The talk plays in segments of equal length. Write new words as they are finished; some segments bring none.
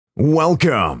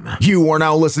Welcome. You are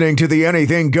now listening to the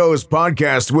Anything Goes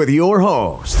podcast with your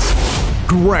hosts,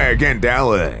 Greg and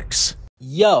Alex.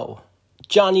 Yo,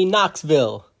 Johnny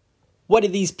Knoxville. What are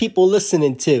these people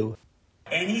listening to?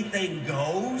 Anything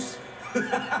goes? This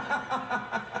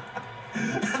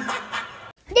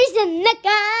is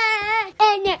Mecca,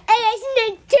 and you're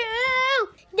listening to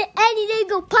the Anything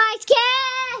Goes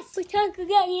podcast. We're talking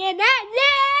about it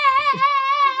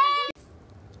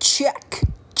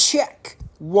Check.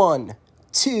 1,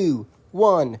 2,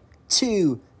 1,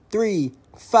 2, 3,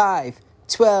 5,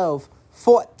 12,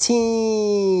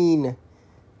 14.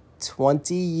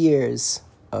 20 years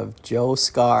of Joe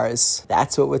Scars.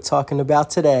 That's what we're talking about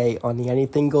today on the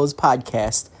Anything Goes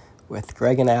podcast with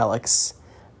Greg and Alex.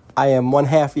 I am one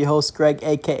half of your host, Greg,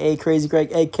 a.k.a. Crazy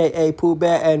Greg, a.k.a. Pooh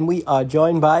Bear, and we are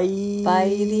joined by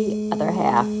the other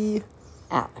half,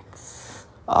 Alex.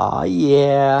 Oh,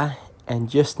 yeah. And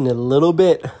just in a little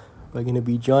bit, we're going to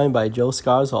be joined by Joe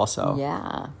Scars also.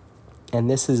 Yeah. And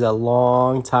this is a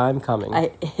long time coming.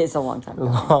 It is a long time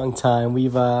coming. Long time.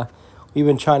 We've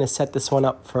been trying to set this one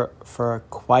up for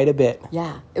quite a bit.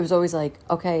 Yeah. It was always like,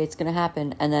 okay, it's going to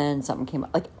happen. And then something came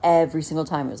up. Like every single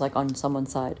time it was like on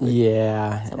someone's side. Like,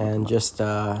 yeah. And just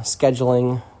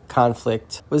scheduling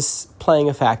conflict was playing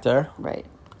a factor. Right.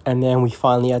 And then we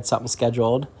finally had something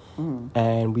scheduled.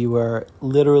 And we were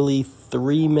literally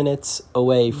 3 minutes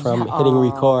away from hitting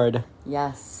record.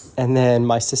 Yes. And then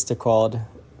my sister called,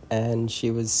 and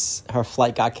her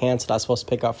flight got canceled. I was supposed to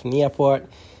pick her up from the airport.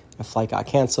 The flight got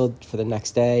canceled for the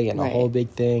next day, and a whole big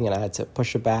thing, and I had to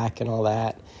push her back and all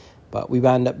that. But we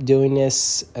wound up doing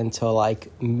this until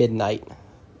like midnight.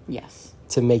 Yes.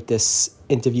 To make this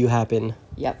interview happen.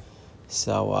 Yep.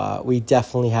 So we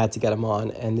definitely had to get him on,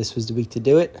 and this was the week to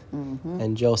do it. Mm-hmm.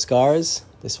 And Joe Scars,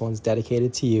 this one's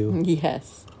dedicated to you.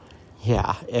 Yes.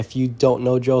 Yeah, if you don't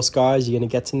know Joe Scars, you're going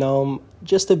to get to know him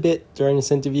just a bit during this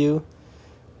interview.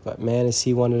 But man, is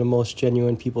he one of the most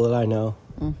genuine people that I know.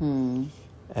 Mm-hmm.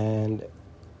 And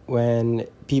when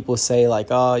people say like,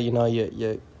 oh, you know,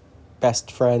 you're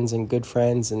best friends and good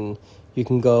friends, and you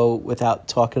can go without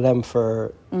talking to them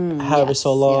for however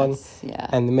so long. Yes, yeah.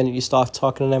 And the minute you start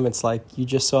talking to them, it's like you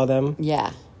just saw them.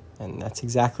 Yeah. And that's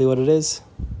exactly what it is.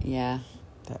 Yeah.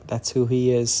 That's who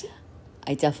he is.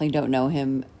 I definitely don't know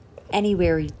him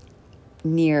anywhere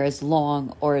near as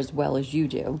long or as well as you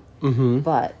do. Mm-hmm.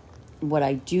 But what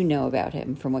I do know about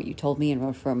him from what you told me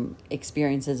and from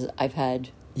experiences I've had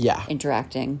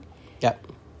interacting. Yep.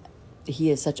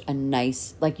 He is such a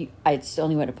nice, it's the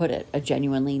only way to put it, a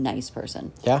genuinely nice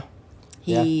person. Yeah.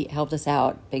 He helped us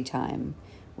out big time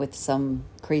with some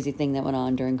crazy thing that went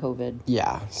on during COVID.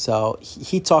 Yeah. So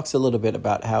he talks a little bit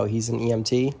about how he's an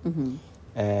EMT. Mm-hmm.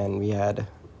 And we had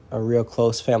a real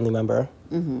close family member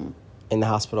in the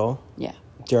hospital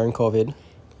during COVID.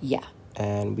 Yeah.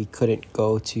 And we couldn't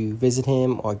go to visit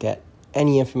him or get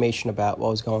any information about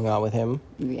what was going on with him.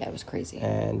 Yeah, it was crazy.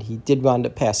 And he did wind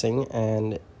up passing,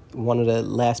 and one of the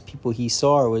last people he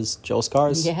saw was Joe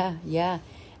Scars. Yeah.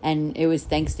 And it was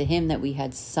thanks to him that we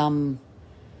had some,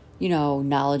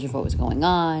 knowledge of what was going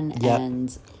on. Yep.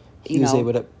 And, he was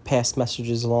able to pass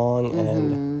messages along,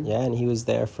 and he was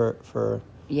there for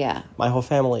my whole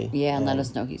family. Yeah, and let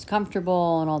us know he's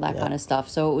comfortable and all that kind of stuff.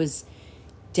 So it was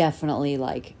definitely,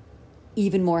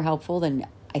 even more helpful than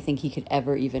I think he could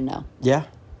ever even know. Yeah,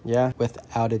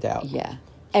 without a doubt. Yeah.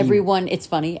 It's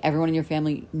funny, everyone in your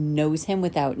family knows him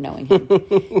without knowing him.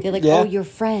 They're like, oh, your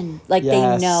friend. They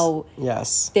know.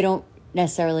 Yes. They don't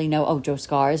necessarily know, Joe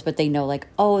Scars, but they know,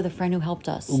 the friend who helped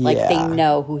us. They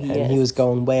know who he is. And he was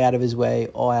going way out of his way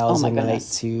all hours of the night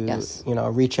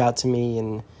to, reach out to me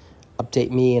and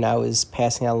update me, and I was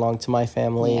passing that along to my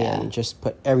family and just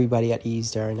put everybody at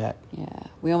ease during that. Yeah.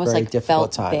 We almost, difficult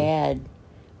felt time. bad.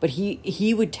 But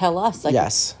he would tell us,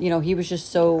 yes. He was just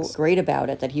so great about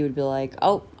it that he would be like,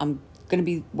 oh, I'm going to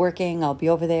be working. I'll be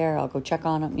over there. I'll go check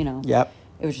on him, Yep.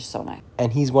 It was just so nice.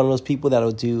 And he's one of those people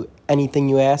that'll do anything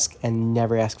you ask and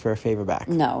never ask for a favor back.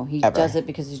 No, he does it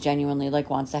because he genuinely,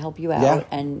 wants to help you out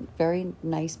and very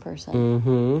nice person.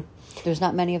 Mm-hmm. There's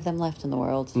not many of them left in the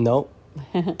world. Nope.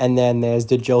 And then there's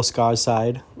the Joe Scars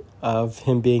side of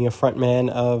him being a front man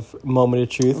of Moment of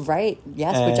Truth. Right,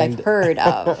 yes, which I've heard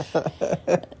of.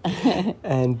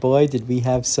 And boy, did we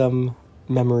have some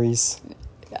memories.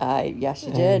 Yes,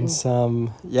 you did. And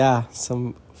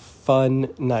some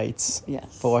fun nights. Yes.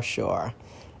 For sure.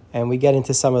 And we get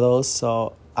into some of those,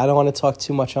 so I don't want to talk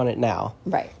too much on it now.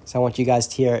 Right. So I want you guys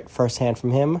to hear it firsthand from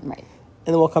him. Right.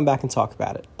 And then we'll come back and talk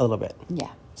about it a little bit.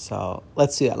 Yeah. So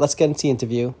let's do that. Let's get into the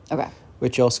interview. Okay.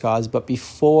 With Joe Scars. But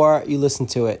before you listen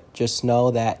to it, just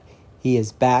know that he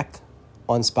is back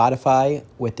on Spotify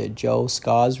with the Joe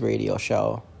Scars radio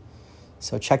show.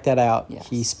 So check that out. Yes.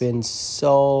 He spins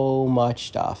so much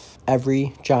stuff.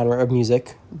 Every genre of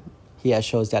music, he has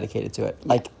shows dedicated to it. Yeah.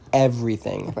 Like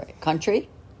everything. Right. Country?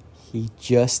 He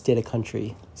just did a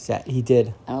country set. He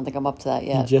did. I don't think I'm up to that He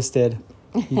yet. just did.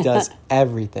 He does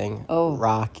everything. Oh.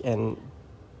 Rock and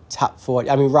top 40.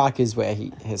 I mean, rock is where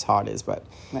his heart is, but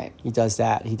Right. he does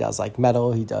that. He does like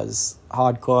metal. He does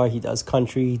hardcore. He does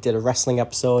country. He did a wrestling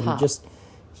episode. Pop.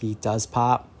 He does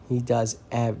pop. He does.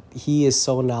 He is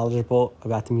so knowledgeable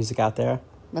about the music out there.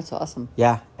 That's awesome.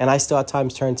 Yeah, and I still at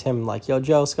times turn to him like, "Yo,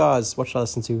 Joe Scars, what should I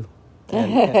listen to?"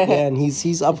 And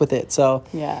he's up with it. So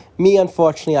Yeah. me,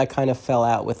 unfortunately, I kind of fell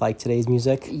out with like today's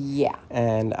music, Yeah.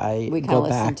 and I We go kinda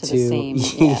back listen to the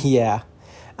same, yeah. yeah.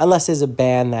 Unless there's a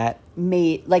band that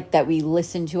That we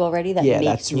listened to already that makes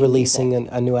that's new releasing music.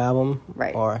 a new album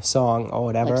Right. or a song or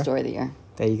whatever. Like Story of the Year.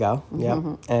 There you go. Yeah,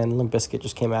 and Limp Bizkit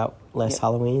just came out last Yep.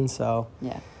 Halloween, so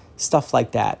Yeah. stuff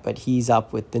like that. But he's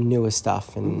up with the newest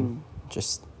stuff, and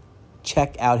just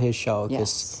check out his show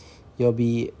because Yes. you'll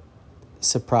be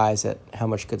surprised at how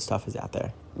much good stuff is out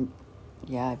there.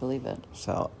 Yeah, I believe it.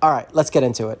 So, all right, let's get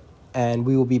into it, and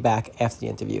we will be back after the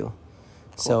interview.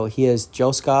 So here's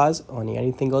Joe Scars on the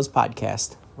Anything Goes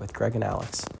podcast with Greg and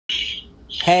Alex.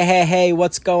 Hey,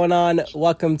 what's going on?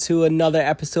 Welcome to another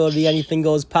episode of the Anything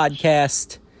Goes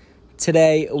podcast.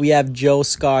 Today, we have Joe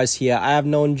Scars here. I have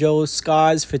known Joe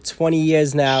Scars for 20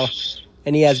 years now,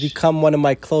 and he has become one of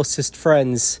my closest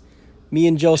friends. Me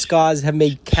and Joe Scars have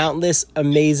made countless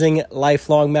amazing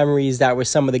lifelong memories that were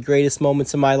some of the greatest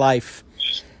moments of my life.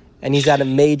 And he's had a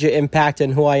major impact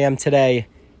on who I am today.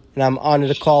 And I'm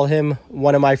honored to call him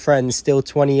one of my friends still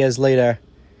 20 years later.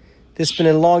 This has been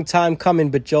a long time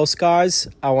coming, but Joe Scars,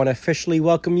 I want to officially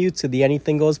welcome you to the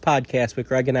Anything Goes podcast with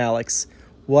Greg and Alex.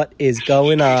 What is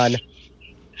going on?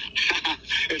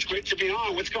 It's great to be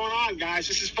on. What's going on, guys?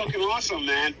 This is fucking awesome,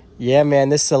 man. Yeah, man,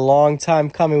 this is a long time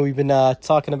coming. We've been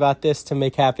talking about this to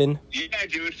make happen. Yeah,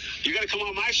 dude. You got to come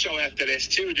on my show after this,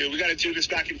 too, dude. We got to do this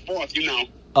back and forth, you know.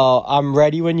 Oh, I'm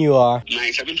ready when you are.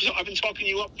 Nice. I've been talking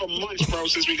you up for months, bro,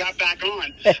 since we got back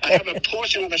on. I have a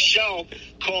portion of the show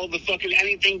called the fucking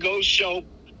Anything Goes show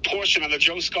portion of the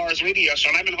Joe Scars radio show,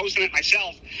 and I've been hosting it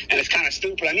myself, and it's kind of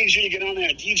stupid. I need you to get on there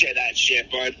and DJ that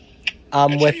shit, bud.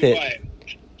 I'm with tell you it.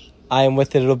 what. I am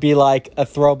with it. It'll be like a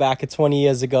throwback of 20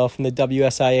 years ago from the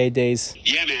WSIA days.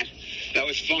 Yeah, man. That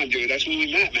was fun, dude. That's when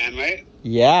we met, man, right?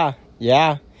 Yeah.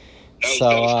 That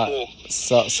was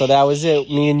cool. So that was it.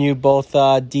 Me and you both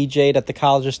DJ'd at the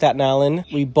College of Staten Island.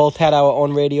 We both had our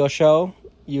own radio show.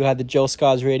 You had the Joe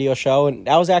Scars radio show, and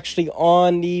that was actually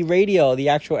on the radio, the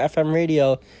actual FM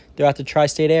radio throughout the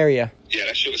tri-state area. Yeah,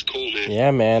 that shit was cool, man.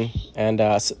 Yeah, man.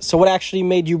 And so what actually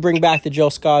made you bring back the Joe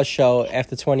Scars show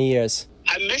after 20 years?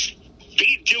 I miss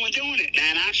doing it,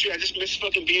 man. Actually, I just miss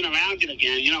fucking being around it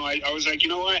again. You know, I was like, you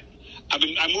know what?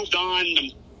 I moved on.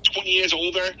 I'm 20 years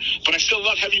older, but I still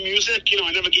love heavy music. You know,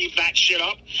 I never gave that shit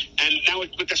up. And now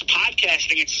with this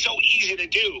podcasting, it's so easy to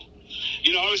do.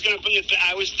 You know, I was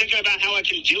thinking about how I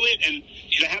can do it, and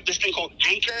they have this thing called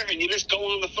Anchor, and you just go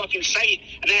on the fucking site,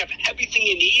 and they have everything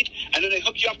you need, and then they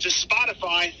hook you up to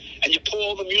Spotify, and you pull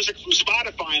all the music from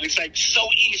Spotify, and it's like so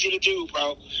easy to do,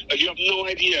 bro. Like, you have no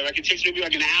idea. Like, it takes maybe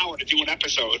like an hour to do an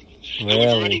episode. And we've Really?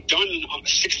 already done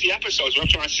 60 episodes. We're up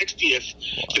to our 60th.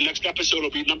 Wow. The next episode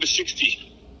will be number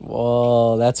 60.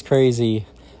 Whoa, that's crazy.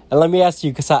 And let me ask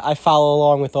you, because I follow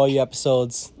along with all your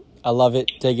episodes. I love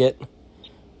it, dig it.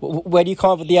 Where do you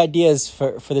come up with the ideas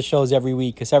for the shows every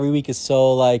week? Because every week is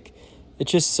so, like,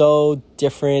 it's just so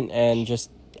different and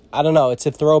just, I don't know, it's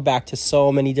a throwback to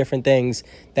so many different things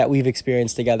that we've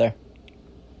experienced together.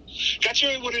 That's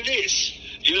really what it is.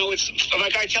 You know, it's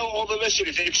like I tell all the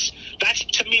listeners,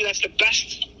 to me, that's the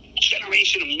best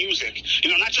generation of music.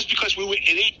 You know, not just because we were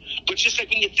in it, but just like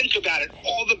when you think about it,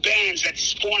 all the bands that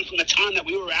spawned from the time that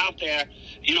we were out there.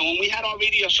 You know, when we had our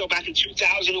radio show back in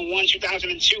 2001,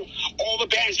 2002, all the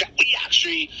bands that we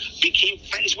actually became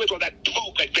friends with or that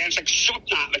broke, like bands like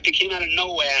Slipknot, like they came out of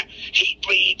nowhere,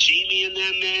 Hatebreed, Jamie and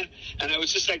them, man. And it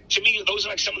was just like, to me, those are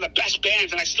like some of the best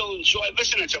bands, and I still enjoy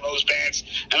listening to those bands.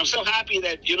 And I'm so happy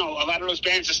that, you know, a lot of those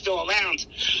bands are still around.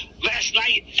 Last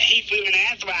night, Hatebreed and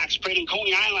Anthrax played in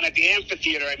Coney Island at the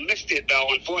amphitheater. I missed it, though.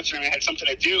 Unfortunately, I had something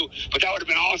to do. But that would have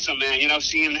been awesome, man. You know,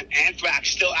 seeing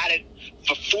Anthrax still at it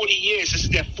for 40 years. This is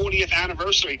their 40th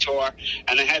anniversary tour,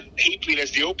 and they had Hatebreed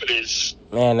as the openers.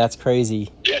 Man, that's crazy.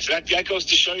 Yeah, so that goes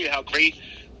to show you how great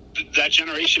that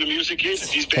generation of music is.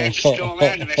 These bands are still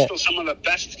around, and they're still some of the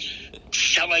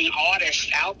best-selling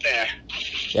artists out there.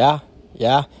 Yeah.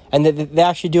 And they're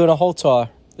actually doing a whole tour,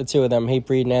 the two of them,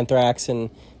 Hatebreed and Anthrax, and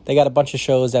they got a bunch of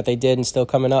shows that they did and still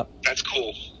coming up. That's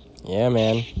cool. Yeah,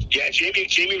 man. Yeah,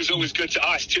 Jamie was always good to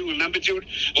us, too. Remember, dude,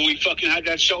 when we fucking had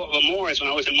that show at Lemoore's when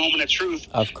I was in Moment of Truth?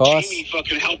 Of course. Jamie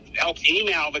fucking helped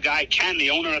email the guy, Ken,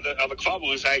 the owner of the club, and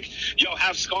was like, yo,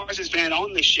 have Scars' band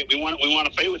on this shit. We want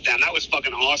to play with them. That was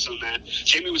fucking awesome, man.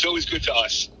 Jamie was always good to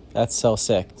us. That's so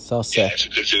sick. So Yeah, sick. that's a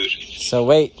good dude. So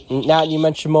wait, now you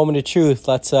mentioned Moment of Truth.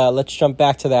 Let's jump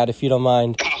back to that if you don't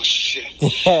mind. Oh, shit.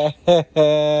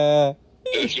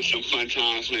 Those were some fun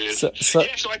times, man. So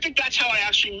I think that's how I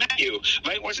actually met you,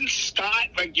 right? Wasn't Scott,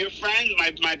 like, your friend,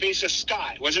 my bassist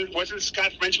Scott? Wasn't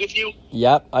Scott friends with you?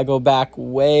 Yep, I go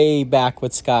way back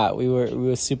with Scott. We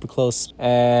were super close,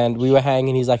 and we were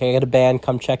hanging. He's like, I got a band,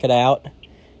 come check it out.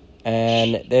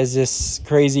 And there's this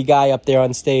crazy guy up there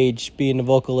on stage being the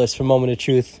vocalist for Moment of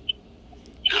Truth.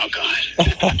 Oh, God.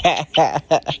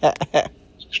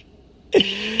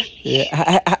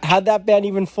 Yeah, how'd that band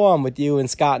even form with you and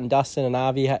Scott and Dustin and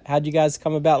Avi? How'd you guys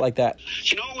come about like that?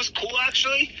 You know what was cool,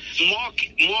 actually? Mark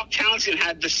Townsend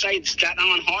had the site Staten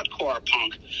Island Hardcore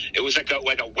Punk. It was like a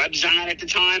website at the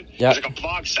time. Yep. It was like a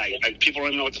blog site. Like, people don't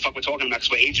even know what the fuck we're talking about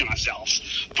because we're aging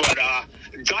ourselves. But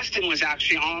Dustin was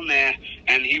actually on there,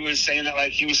 and he was saying that,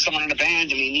 like, he was someone in a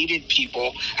band and he needed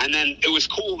people. And then it was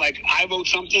cool. Like, I wrote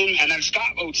something, and then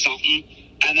Scott wrote something.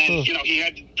 And then, you know, he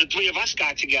had the three of us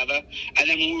got together. And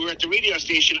then when we were at the radio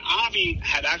station, Avi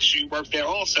had actually worked there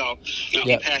also. You know,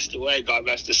 Yep. He passed away, God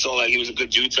rest his soul. Like, he was a good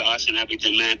dude to us and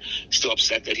everything, man. Still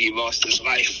upset that he lost his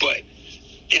life. But,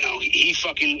 you know, he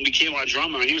fucking became our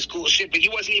drummer, and he was cool as shit. But he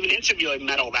wasn't even into like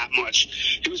metal that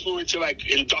much. He was more into like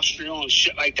industrial and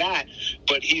shit like that.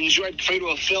 But he enjoyed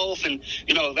Cradle of Filth, and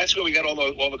you know that's where we got all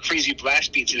the crazy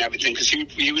blast beats and everything. Because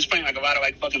he was playing like a lot of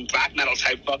like fucking black metal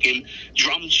type fucking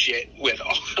drum shit with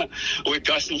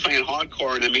Dustin playing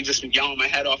hardcore, and then me just yelling my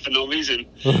head off for no reason.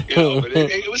 You know, but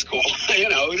it was cool. You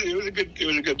know, it was a good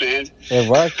band. It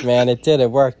worked, man. It did. It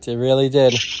worked. It really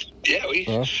did. Yeah,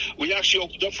 we actually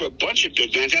opened up for a bunch of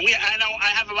big bands, and I know I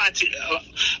have a lot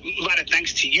of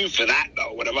thanks to you for that,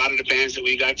 though. With a lot of the bands that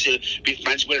we got to be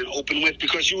friends with and open with,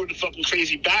 because you were the fucking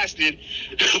crazy bastard,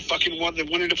 fucking won the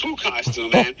Winnie the Pooh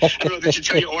costume, man. I don't know. Did you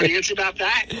tell your audience about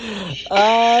that?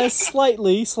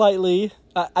 Slightly.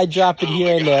 I drop it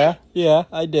here and there. Yeah,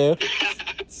 I do.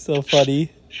 It's so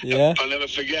funny. Yeah. I'll never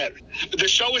forget. The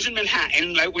show was in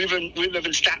Manhattan. Like we live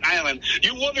in Staten Island.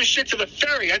 You wore this shit to the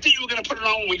ferry. I think you were gonna put it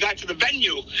on when we got to the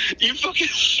venue. You fucking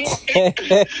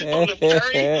on the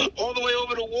ferry, all the way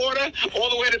over the water,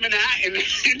 all the way to Manhattan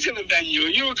into the venue.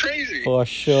 You were crazy. For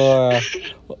sure.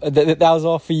 That was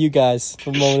all for you guys,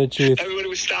 for Moment of Truth. Everybody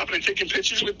was stopping and taking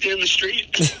pictures with you in the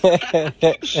street.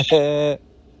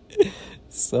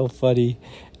 So funny.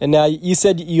 And now you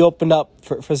said you opened up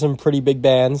for some pretty big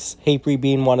bands, Hatebreed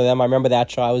being one of them. I remember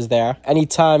that show. I was there.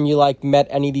 Anytime you like met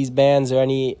any of these bands or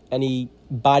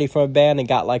anybody from a band and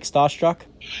got like starstruck?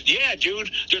 Yeah, dude.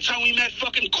 The time we met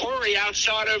fucking Corey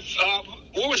outside of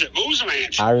what was it,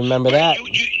 Roseland? I remember that.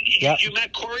 You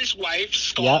met Corey's wife,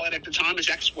 Scarlett, at the time, his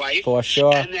ex-wife. For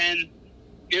sure. And then,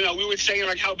 you know, we were saying,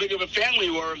 like, how big of a fan we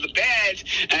were of the band,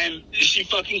 and she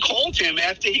fucking called him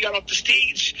after he got off the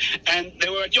stage, and they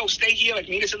were like, yo, stay here, like,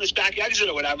 meet us in this back exit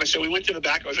or whatever. So we went to the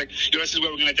back. I was like, yo, this is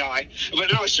where we're going to die.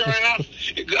 But no, sure enough,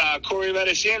 Corey let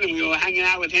us in, and we were hanging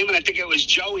out with him, and I think it was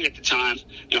Joey at the time.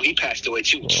 You know, he passed away,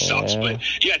 too, which sucks. But,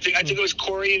 yeah, I think it was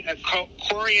Corey and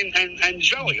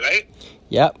Joey, right?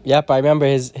 Yep. I remember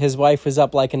his wife was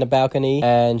up like in the balcony,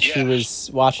 and she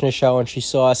was watching the show, and she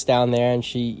saw us down there, and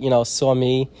she, you know, saw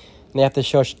me. And after the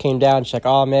show, she came down. She's like,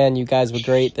 "Oh man, you guys were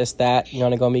great. This, that. You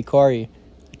want to go meet Corey?"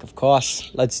 Like, of course,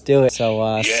 let's do it. So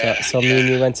me and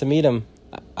you went to meet him.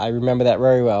 I remember that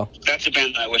very well. That's a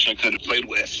band I wish I could have played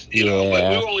with. You know, but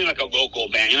we were only like a local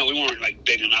band. You know, we weren't like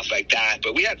big enough like that.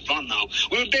 But we had fun though.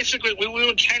 We were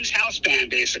Ken's house band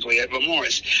basically at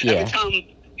Lemoore's. Every time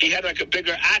he had like a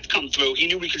bigger act come through, he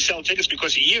knew we could sell tickets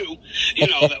because of you. You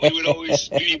know, that we would always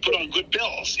put on good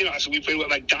bills. You know, so we played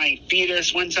with like Dying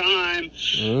Fetus one time.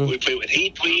 We played with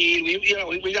Hatebreed.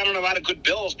 We got on a lot of good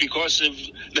bills because of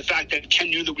the fact that Ken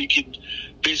knew that we could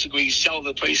basically sell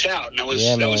the place out, and that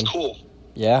was cool.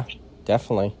 Yeah,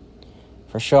 definitely.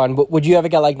 For sure. And would you ever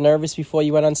get like nervous before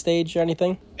you went on stage or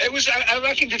anything? It was, I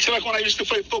reckon it's like when I used to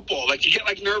play football. Like you get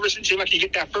like nervous until like you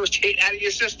get that first hit out of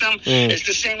your system. It's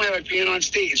the same way like being on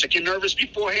stage. Like you're nervous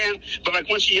beforehand, but like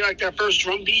once you hear like that first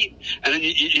drum beat, and then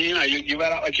you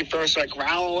let out like your first like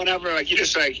growl or whatever, like you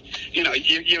just like, you know,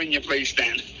 you're in your place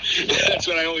then. That's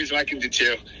what I always likened it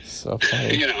to. So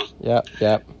funny. You know.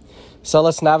 Yep. So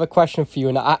listen, I have a question for you,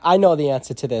 and I know the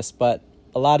answer to this, but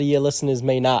a lot of your listeners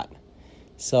may not.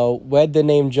 So where'd the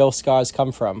name Joe Scars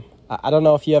come from? I don't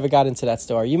know if you ever got into that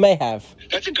story. You may have.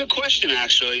 That's a good question,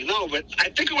 actually. No, but I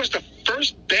think it was the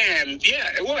first band. Yeah,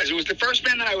 it was. It was the first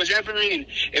band that I was ever in.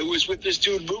 It was with this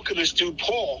dude Luke and this dude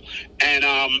Paul, and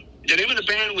the name of the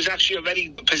band was actually already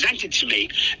presented to me,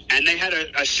 and they had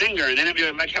a singer, and they didn't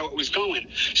really like how it was going.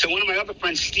 So one of my other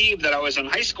friends, Steve, that I was in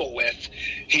high school with,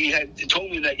 he had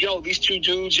told me that, yo, these two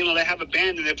dudes, you know, they have a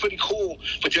band, and they're pretty cool,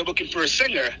 but they're looking for a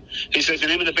singer. He says the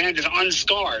name of the band is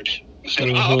Unscarred. I said,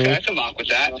 oh, okay, I can rock with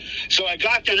that. So I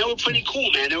got there, and they were pretty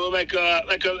cool, man. They were like a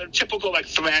typical, like,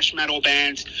 thrash metal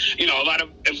band. You know, a lot of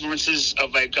influences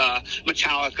of, like,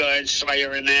 Metallica and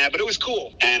Slayer in there, but it was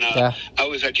cool. And I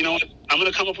was like, you know what? I'm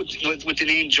going to come up with the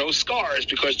name Joe Scars,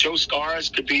 because Joe Scars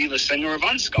could be the singer of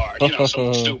Unscarred. You know,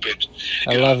 something stupid.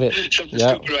 I love it. Something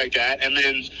stupid like that. And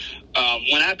then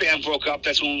when that band broke up,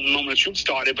 that's when Moment of Truth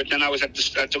started. But then I was at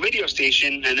the radio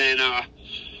station, and then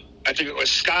I think it was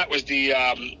Scott was the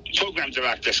program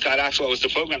director. Scott Axwell was the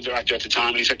program director at the time.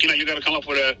 And he's like, you know, you got to come up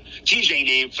with a DJ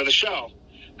name for the show.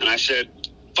 And I said,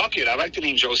 fuck it, I like the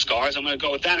name Joe Scars. I'm going to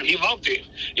go with that. And he loved it.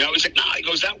 You know, he's like, nah, he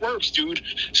goes, that works, dude.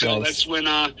 So that's when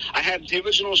I had the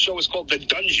original show was called The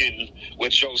Dungeon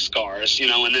with Joe Scars, you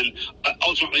know, and then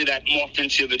ultimately that morphed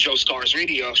into the Joe Scars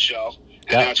radio show.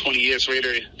 And now 20 years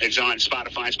later, it's on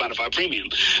Spotify Premium.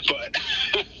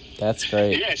 But that's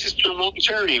great. Yeah, it's just been a long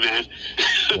journey, man.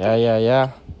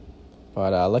 Yeah.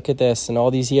 But look at this, and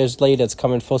all these years later, it's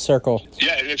coming full circle.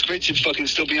 Yeah, it's great to fucking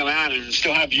still be around and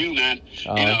still have you, man.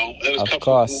 You know, there was of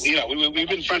course. You know, we've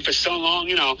been friends for so long.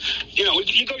 You know,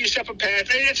 you go your separate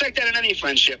paths. It's like that in any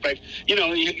friendship. Like, you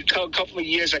know, you go a couple of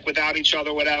years like without each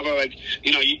other, whatever. Like,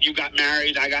 you know, you got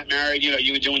married, I got married. You know,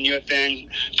 you were doing your thing.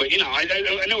 But you know, I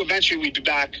knew eventually we'd be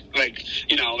back. Like,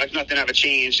 you know, like nothing ever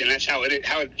changed, and that's how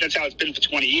it's been for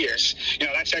 20 years. You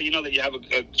know, that's how you know that you have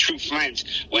a true friend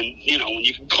when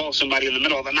you can call somebody in the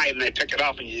middle of the night and they pick it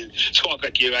up and you talk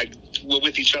like you were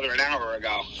with each other an hour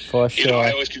ago. For sure. You know,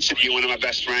 I always consider you one of my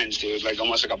best friends, dude. Like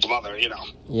almost like a brother, you know.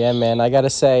 Yeah, man. I gotta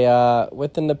say,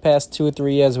 within the past 2 or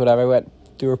 3 years, whatever, I went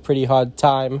through a pretty hard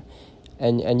time,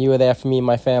 and you were there for me and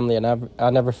my family, and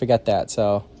I'll never forget that.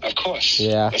 So. Of course.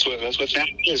 Yeah. That's what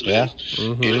family is, man. Yeah.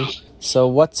 Mm-hmm. You know? So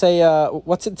what's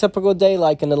a typical day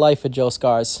like in the life of Joe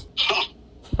Scars?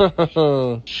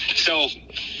 So,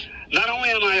 not only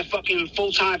am I a fucking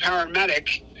full-time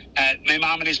paramedic at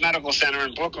Maimonides Medical Center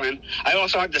in Brooklyn, I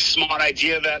also had the smart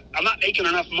idea that I'm not making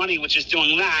enough money with just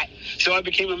doing that, so I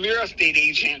became a real estate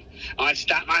agent on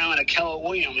Staten Island at Keller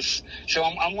Williams. So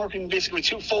I'm working basically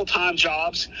 2 full-time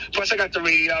jobs, plus I got the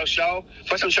radio show,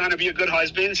 plus I'm trying to be a good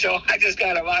husband, so I just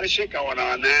got a lot of shit going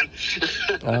on, man.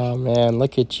 Oh, man,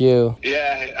 look at you.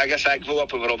 Yeah, I guess I grew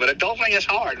up a little bit. Adulting is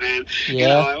hard, man. Yeah. You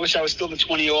know, I wish I was still the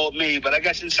 20-year-old me, but I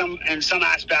guess in some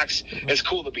aspects, it's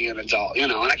cool to be an adult, you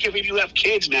know. And I can't believe you have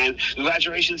kids, man.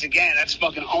 Congratulations again. That's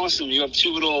fucking awesome. You have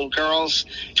 2 little girls,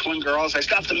 twin girls. I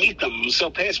still have to meet them. I'm so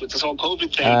pissed with this whole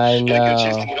COVID thing. I know. Get a good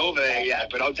chance to get over there yet,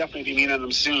 but I'll definitely be meeting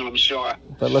them soon, I'm sure.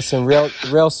 But listen, real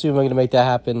soon we're going to make that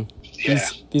happen. Yeah.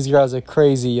 These girls are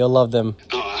crazy. You'll love them.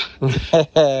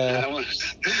 I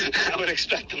would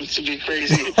expect them to be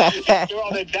crazy. They're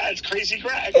all their dad's crazy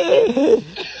Greg.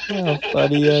 How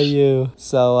funny are you?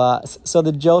 So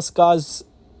the Joe Scars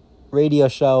radio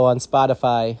show on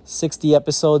Spotify, 60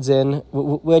 episodes in.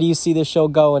 Where do you see the show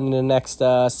going in the next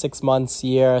 6 months,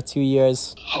 year, 2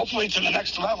 years? Hopefully to the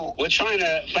next level. We're trying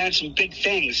to plan some big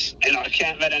things. You know, I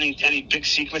can't let any big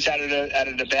secrets out of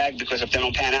the bag, because if they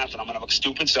don't pan out, then I'm going to look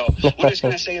stupid. So we're just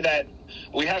going to say that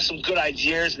we have some good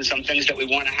ideas and some things that we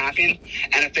want to happen.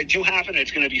 And if they do happen,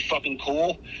 it's going to be fucking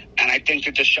cool. And I think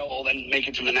that the show will then make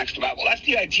it to the next level. That's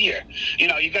the idea. You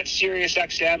know, you got Sirius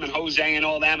XM and Jose and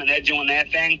all them, and they're doing their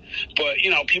thing. But, you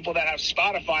know, people that have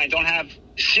Spotify and don't have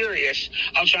Sirius,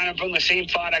 I'm trying to bring the same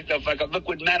product of like a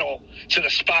liquid metal to the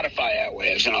Spotify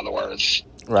airwaves, in other words.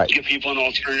 Right. Give people an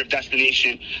alternative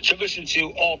destination to listen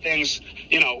to all things,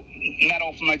 you know,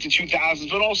 metal from like the 2000s,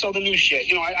 but also the new shit.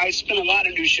 You know, I spin a lot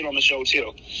of new shit on the show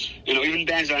too. You know, even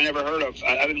bands that I never heard of.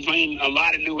 I've been playing a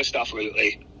lot of newer stuff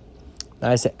lately.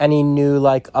 Nice. Any new,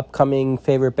 like, upcoming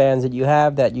favorite bands that you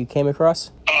have that you came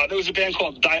across? There was a band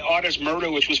called Die Artist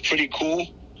Murder, which was pretty cool.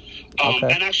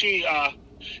 Okay. And actually,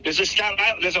 there's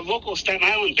a local Staten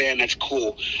Island band that's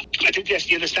cool. I think that's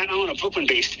the Staten Island or Brooklyn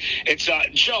based. It's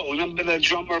Joe. Remember the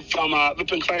drummer from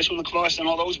Ripping Clash from the Cross and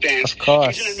all those bands? Of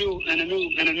course. He's in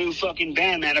a new fucking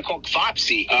band, man. They're called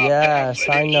Cropsy. Yes,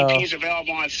 I know. The EP is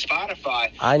available on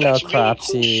Spotify. I know That's really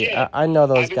Cropsy. cool shit. I know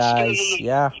those I've been spinning guys. them.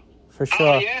 Yeah, for sure.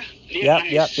 Oh, yeah? Yeah,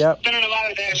 Yep. Spinning a lot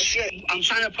of that shit. I'm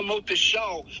trying to promote the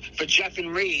show for Jeff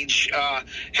and Rage.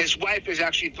 His wife is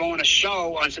actually throwing a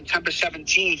show on September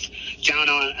 17th down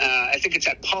on, I think it's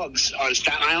at Pugs on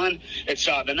Staten Island. It's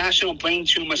the National Brain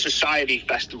Tumor Society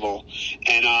Festival.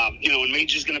 And, and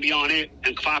Rage is going to be on it,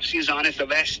 and Clopsy is on it, The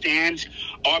Last Stand,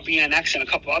 RBNX, and a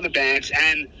couple other bands.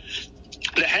 And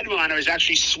the headliner is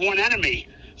actually Sworn Enemy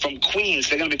from Queens.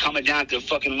 They're going to be coming down to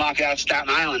fucking lock out Staten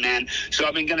Island, man. So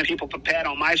I've been getting people prepared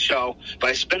on my show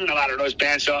by spinning a lot of those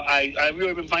bands. So I've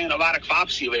really been playing a lot of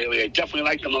Clopsy lately. I definitely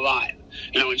like them a lot.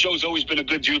 And Joe's always been a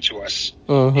good dude to us.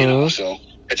 So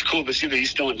it's cool to see that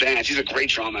he's still in bands. He's a great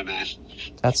drummer, man.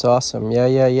 That's awesome.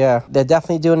 Yeah. They're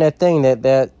definitely doing their thing.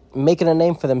 They're making a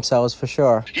name for themselves, for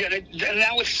sure. Yeah,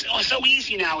 now it's so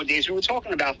easy nowadays. We were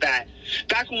talking about that.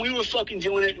 Back when we were fucking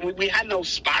doing it, we had no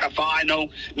Spotify,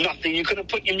 nothing. You couldn't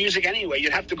put your music anywhere.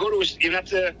 You'd have to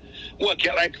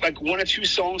get like one or two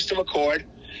songs to record,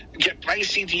 get blank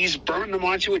CDs, burn them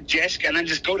onto a disc, and then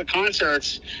just go to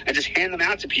concerts and just hand them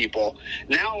out to people.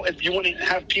 Now, if you want to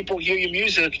have people hear your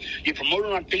music, you promote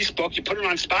it on Facebook, you put it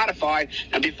on Spotify,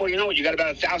 and before you know it, you got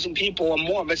about 1,000 people or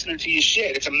more listening to your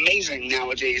shit. It's amazing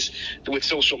nowadays with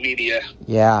social media.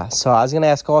 Yeah, so I was going to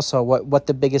ask also what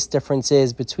the biggest difference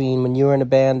is between when you were in a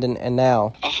band and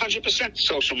now. 100%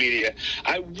 social media.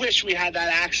 I wish we had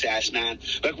that access, man.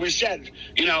 Like we said,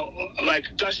 like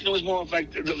Dustin was more of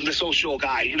like the social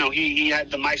guy. He had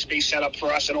the MySpace set up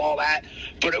for us and all that.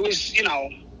 But it was,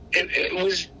 it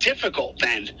was difficult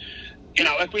then.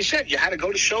 Like we said, you had to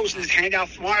go to shows and just hand out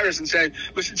flyers and say,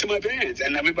 listen to my bands.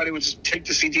 And everybody would just take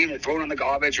the CD and throw it in the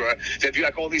garbage. Or if you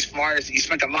like all these flyers that you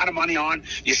spent a lot of money on,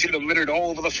 you see them littered all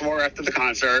over the floor after the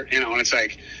concert, and it's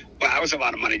like, well, that was a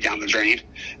lot of money down the drain.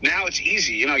 Now it's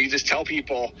easy. You just tell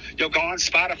people, go on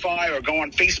Spotify or go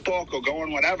on Facebook or go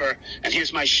on whatever, and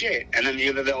here's my shit. And then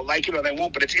either they'll like it or they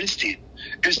won't, but it's instant.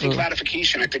 Instant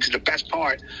gratification, I think, is the best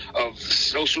part of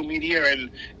social media. And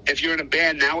if you're in a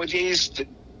band nowadays, the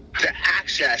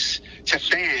access to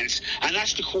fans, and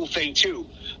that's the cool thing too.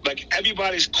 Like,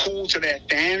 everybody's cool to their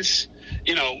fans,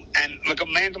 and like a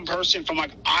random person from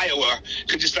like Iowa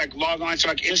could just like log on to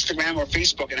like Instagram or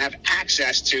Facebook and have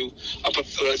access to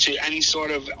any sort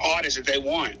of artist that they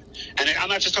want. And I'm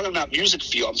not just talking about music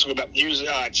field. I'm talking about music,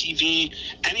 TV,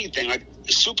 anything. Like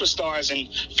superstars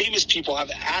and famous people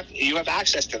you have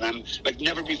access to them like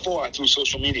never before through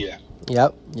social media.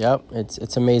 Yep.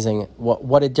 It's amazing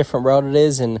what a different road it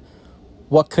is, and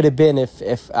what could have been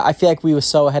if I feel like we were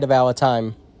so ahead of our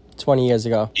time 20 years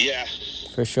ago. Yeah.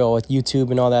 For sure, with YouTube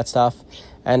and all that stuff.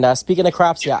 And speaking of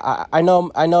Clopsy, I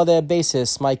know their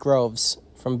bassist, Mike Groves,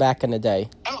 from back in the day.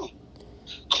 Oh,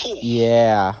 cool.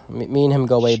 Yeah, me and him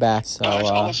go way back. So that's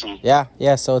awesome.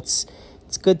 Yeah. So it's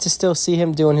good to still see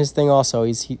him doing his thing. Also,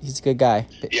 he's a good guy.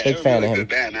 Big fan really of him. Good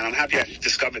band, man. I'm happy I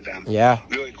discovered them. Yeah.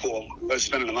 Really cool. I was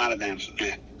spending a lot of them.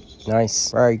 Yeah.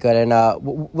 Nice, very good. And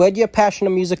where'd your passion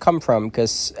of music come from?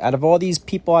 Because out of all these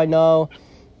people I know,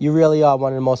 you really are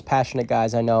one of the most passionate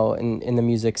guys I know in the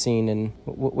music scene. And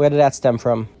where did that stem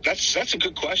from? That's a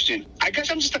good question. I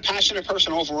guess I'm just a passionate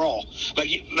person overall.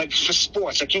 Like for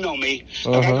sports, like you know me.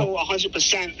 Like I go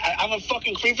 100%. I'm a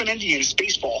fucking Cleveland Indians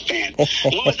baseball fan.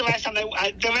 When was the last time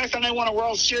they won a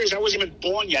World Series? I wasn't even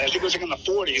born yet. I think it was like in the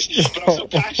 40s. But I'm so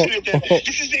passionate that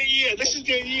this is their year. This is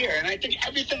their year. And I think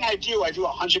everything I do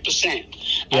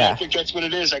 100%. And I think that's what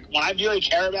it is. Like when I really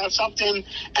care about something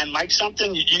and like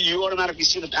something, you automatically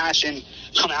see the passion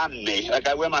come out in me. Like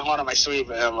I wear my heart on my sleeve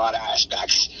in a lot of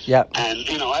aspects. Yep. And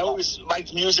I always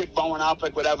liked music growing up,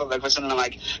 like whatever, like listening to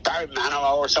like Barry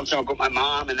Manilow or something with my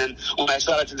mom. And then when I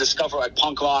started to discover like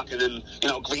punk rock and then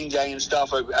Green Day and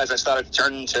stuff, like, as I started to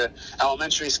turn into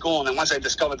elementary school, and then once I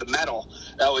discovered the metal,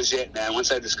 that was it, man.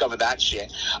 Once I discovered that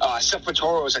shit,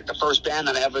 Sepultura was like the first band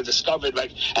that I ever discovered.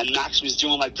 Like, and Max was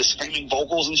doing like the screaming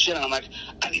vocals and shit, and I'm like,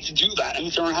 I need to do that. I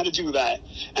need to learn how to do that.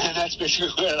 And that's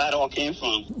basically where that all came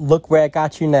from. Look where it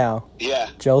got you now. Yeah.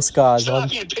 Joe Scars. Still not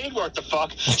being paid worth the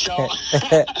fuck. So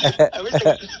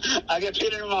I get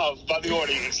paid in love by the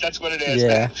audience. That's what it is,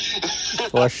 man.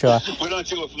 For sure. We don't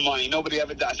do it for money. Nobody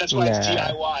ever does. That's why it's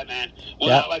DIY, man. We're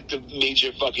not like the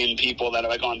major fucking people that are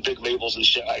like on big labels and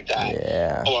shit like that.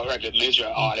 Yeah. Or like a major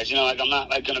artist. Like I'm not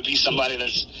like gonna be somebody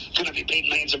that's gonna be paid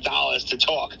millions of dollars to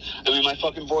talk. I mean, my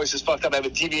fucking voice is fucked up. I have a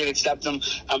deviated septum.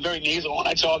 I'm very nasal when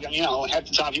I talk. And half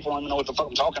the time people don't even know what the fuck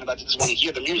I'm talking about. They just want to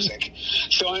hear the music.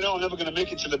 So I know I'm never gonna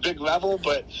make it to the big level,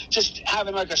 but just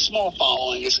having like a small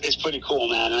following is pretty cool,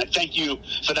 man. And I thank you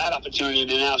for that opportunity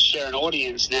to now share an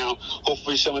audience. Now,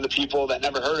 hopefully some of the people that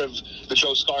never heard of the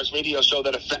Joe Scars radio show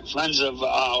that are friends of,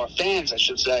 or fans, I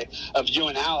should say, of you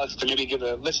and Alex, to maybe give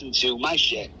a listen to my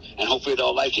shit. And hopefully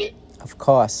they'll like it. Of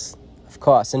course.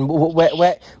 course. And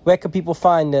where can people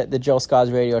find the Joe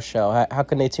Scars Radio Show? How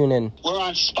can they tune in? We're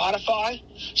on Spotify.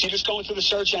 So you just go into the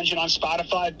search engine on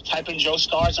Spotify, type in Joe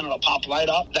Scars, and it'll pop right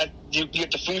up. That you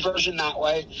get the free version that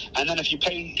way. And then if you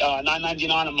pay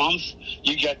 $9.99 a month,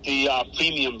 you get the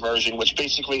premium version, which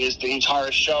basically is the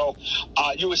entire show.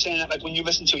 You were saying that like when you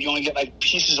listen to it, you only get like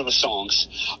pieces of the songs.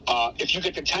 If you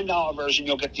get the $10 version,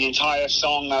 you'll get the entire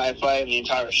song that I play and the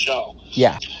entire show.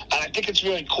 Yeah. And I think it's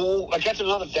really cool. Like, that's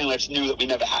another thing that's new that we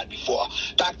never had before.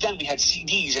 Back then, we had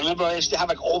CDs. I remember I used to have,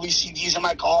 like, all these CDs in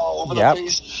my car all over the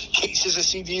place. Cases of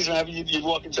CDs whenever you'd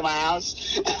walk into my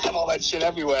house. And all that shit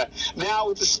everywhere. Now,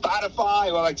 with the Spotify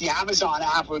or, like, the Amazon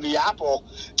app or the Apple,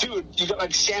 dude, you got,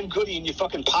 like, Sam Goody in your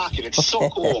fucking pocket. It's so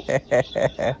cool.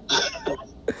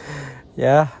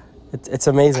 Yeah. It's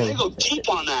amazing. They go deep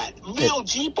on that.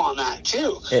 Deep on that,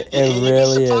 too. It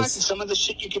really is. Some of the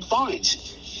shit you can find.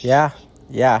 Yeah.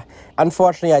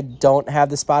 Unfortunately, I don't have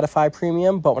the Spotify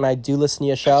Premium, but when I do listen to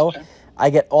your show, I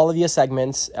get all of your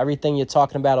segments, everything you're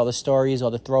talking about, all the stories,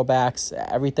 all the throwbacks,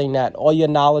 everything all your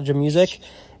knowledge of music,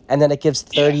 and then it gives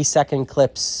 30-second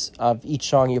clips of each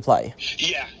song you play.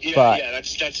 Yeah.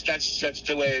 That's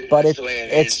the way. But that's the way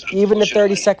it it's is, even the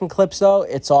 30-second clips though.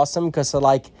 It's awesome because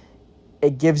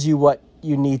it gives you what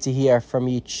you need to hear from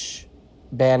each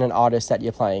band and artist that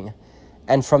you're playing,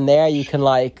 and from there you can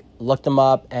look them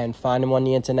up and find them on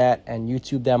the internet and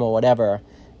YouTube them or whatever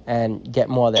and get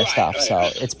more of their stuff. So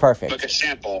it's perfect. Like a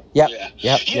sample. Yep.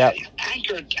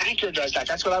 Anchor does that.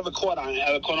 That's what I record on.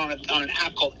 I record on an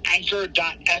app called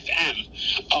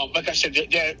Anchor.fm. Like I said,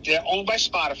 they're owned by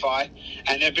Spotify,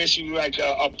 and they're basically like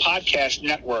a podcast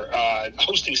network,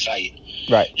 hosting site.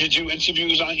 Right. You do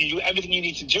interviews on it. You do everything you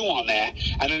need to do on there.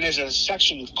 And then there's a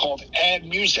section called Add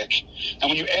Music. And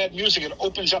when you add music, it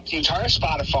opens up the entire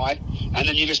Spotify, and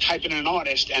then you just type in an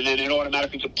artist, and then it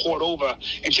automatically can port over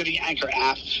into the Anchor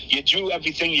app. You do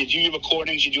everything. You do your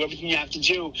recordings. You do everything you have to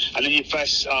do, and then you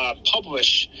press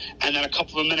publish, and then a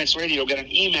couple of minutes later, you'll get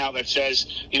an email that says,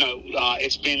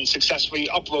 it's been successfully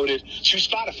uploaded to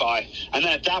Spotify. And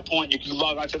then at that point, you can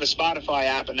log onto the Spotify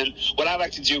app. And then what I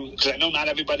like to do, because I know not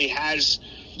everybody has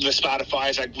the Spotify,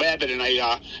 is I grab it and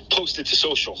I post it to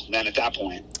social. Then at that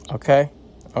point. Okay.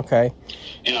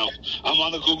 I'm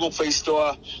on the Google Play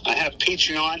Store. I have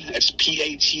Patreon. It's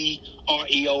Patreon.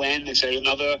 It's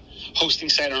another hosting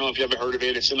site. I don't know if you ever heard of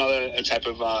it. It's another type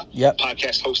of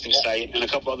podcast hosting site, and a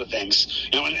couple other things.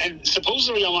 And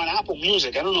supposedly I'm on Apple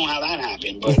Music. I don't know how that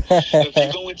happened, but if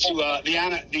you go into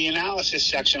the analysis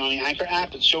section on the Anchor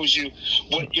app, it shows you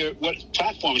what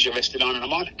platforms you're listed on. And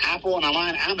I'm on Apple and I'm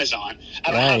on Amazon.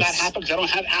 I don't know how that happened because I don't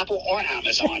have Apple or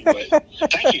Amazon. But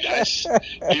thank you guys.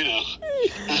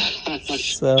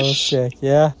 So sick,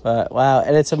 yeah. But wow,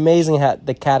 and it's amazing how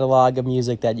the catalog of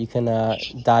music that you can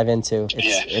dive into.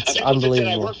 It's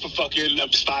unbelievable. I work for fucking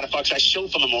Spotify because I show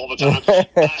for them all the time.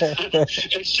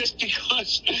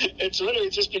 It's literally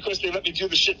just because they let me do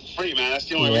the shit for free, man. That's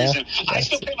the only reason. I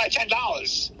still pay my $10.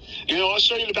 I'll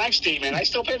show you the bank statement. I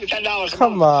still pay the $10.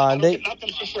 Come on, they get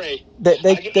nothing for free.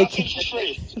 They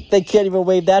can't even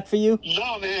waive that for you.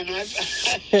 No, man. I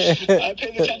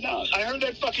pay the $10. I heard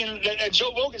that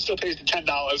Joe Rogan still pays the $10.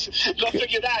 Go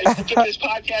figure that. You can get this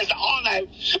podcast on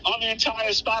the entire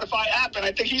Spotify app, and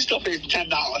I think he still pays the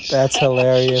 $10. That's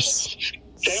hilarious.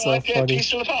 They so want their funny.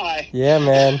 piece of the pie. Yeah,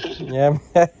 man.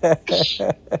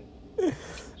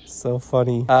 So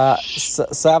funny. So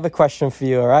I have a question for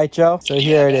you, all right, Joe? So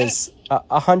here it is.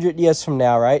 100 years from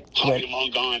now, right? You're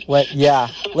long gone.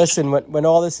 Listen, when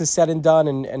all this is said and done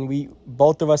and we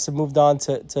both of us have moved on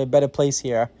to a better place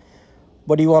here,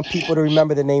 what do you want people to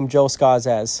remember the name Joe Scars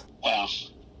as? Well,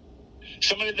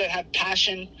 somebody that had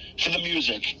passion for the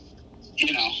music,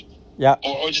 Yeah.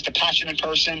 Or just a passionate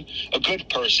person, a good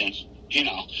person,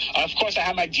 Of course, I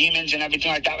have my demons and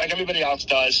everything like that, like everybody else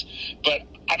does, but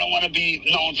I don't want to be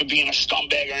known for being a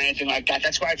scumbag or anything like that.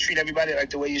 That's why I treat everybody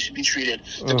like the way you should be treated.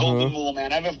 The golden rule,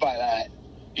 man. I live by that.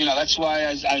 That's why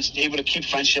I was able to keep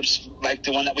friendships like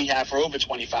the one that we have for over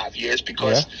 25 years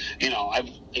because, you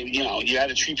had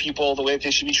to treat people the way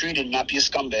they should be treated and not be a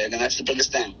scumbag, and that's the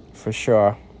biggest thing. For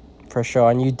sure.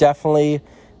 And you definitely,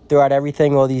 throughout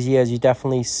everything all these years, you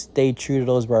definitely stayed true to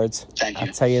those words. Thank you.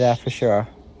 I'll tell you that for sure.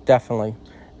 Definitely.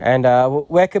 And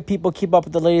where could people keep up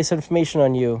with the latest information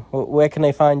on you? Where can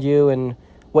they find you and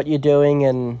what you're doing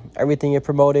and everything you're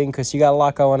promoting? Because you got a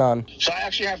lot going on. So I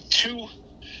actually have two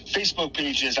Facebook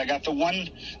pages. I got the one,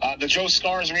 the Joe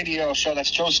Scars radio show.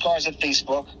 That's Joe Scars at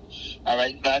Facebook. All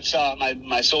right, that's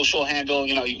my social handle.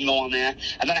 You can go on there.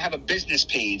 And then I have a business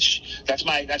page. That's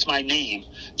my name,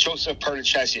 Joseph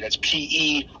Perticezzi. That's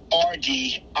PERDICHIZZI.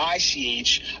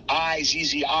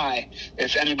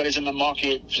 If anybody's in the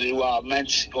market to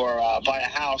rent or buy a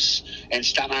house in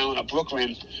Staten Island or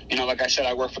Brooklyn, like I said,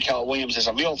 I work for Keller Williams as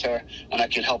a realtor, and I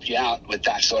can help you out with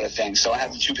that sort of thing. So I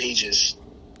have the 2 pages.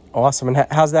 Awesome. And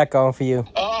how's that going for you?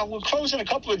 We're closing a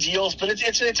couple of deals, but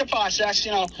it's a process.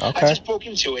 I Okay. just broke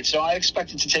into it, so I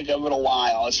expect it to take a little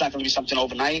while. It's not going to be something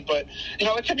overnight, but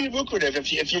it can be lucrative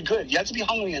if you're good. You have to be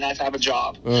hungry enough to have a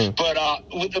job. But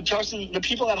with the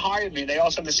people that hired me, they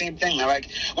all said the same thing. They're like,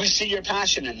 "We see your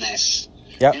passion in this."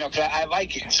 Yep. 'Cause I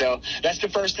like it. So that's the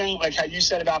first thing. Like how you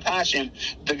said about passion.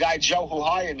 The guy Joe who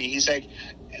hired me, he's like,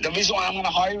 the reason why I'm going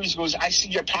to hire you is because I see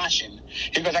your passion.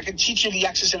 He goes, I can teach you the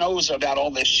X's and O's about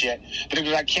all this shit, but he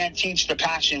goes, I can't teach the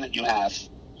passion that you have.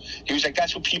 He was like,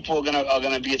 that's what people are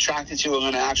gonna be attracted to, are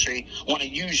gonna actually want to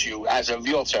use you as a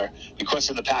realtor because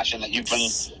of the passion that you've been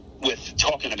with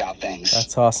talking about things.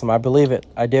 That's awesome. I believe it.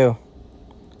 I do.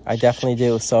 I definitely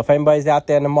do. So if anybody's out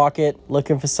there in the market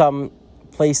looking for some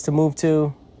place to move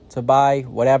to buy,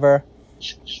 whatever,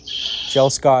 Joe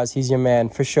Scars, he's your man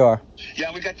for sure.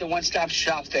 Yeah, we got the one-stop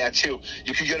shop there too.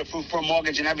 You can get approved for a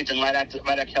mortgage and everything right at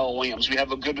Keller Williams. We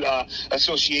have a good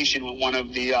association with one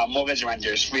of the mortgage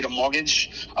lenders, Freedom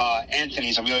Mortgage.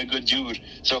 Anthony's a really good dude.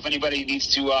 So if anybody needs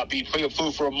to be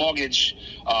pre-approved for a mortgage,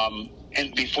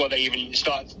 and before they even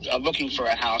start looking for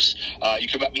a house, you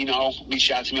can let me know. Reach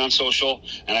out to me on social,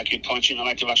 and I can punch you and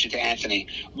I can rush you to Anthony.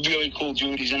 Really cool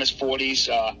dude. He's in his 40s.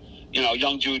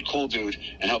 Young dude, cool dude,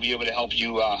 and he'll be able to help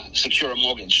you secure a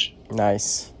mortgage.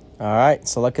 Nice. All right,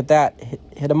 so look at that.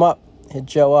 Hit him up. Hit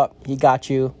Joe up. He got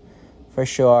you for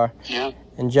sure. Yeah.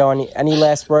 And Joe, any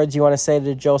last words you want to say to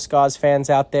the Joe Scars fans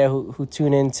out there who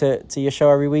tune in to your show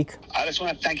every week? I just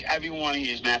want to thank every one of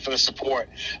you, man, for the support.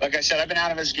 Like I said, I've been out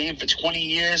of this game for 20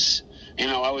 years.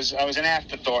 I was an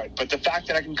afterthought. But the fact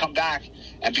that I can come back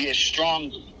and be as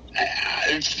strong,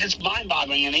 it's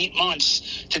mind-boggling in 8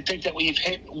 months to think that we've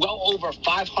hit well over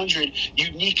 500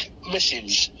 unique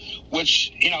listens,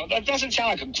 which, that doesn't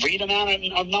sound like a great amount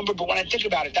of number, but when I think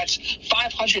about it, that's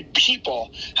 500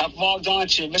 people have logged on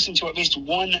to listen to at least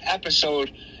one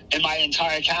episode in my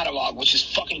entire catalog, which is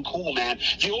fucking cool, man.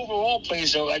 The overall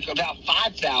plays are like about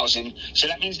 5,000, so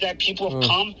that means that people have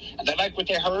come and they like what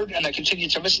they heard and they continue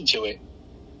to listen to it.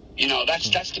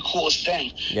 That's the coolest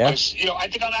thing. Yeah. I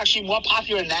think I'm actually more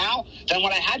popular now than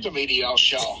when I had the radio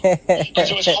show because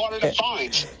it was harder to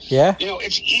find. Yeah.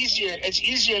 It's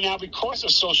easier now because of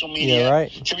social media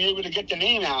to be able to get the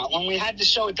name out. When we had the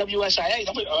show at WSIA,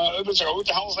 everybody was like, what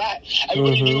the hell is that?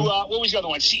 Everybody knew, what was the other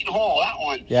one? Seton Hall, that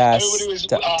one. Yes. Everybody was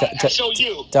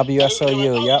SOU.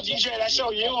 WSOU, like, yep. DJ at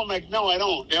SOU? I'm like, no, I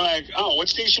don't. They're like, oh, what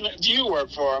station do you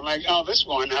work for? I'm like, oh, this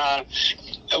one.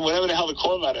 Whatever the hell the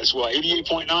call letters were,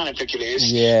 88.9, I think it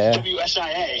is. Yeah.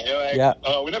 WSIA. They're like, yeah.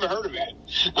 Oh, we never heard of it.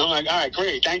 I'm like, all right,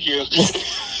 great, thank you.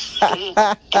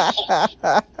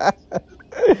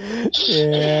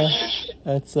 Yeah,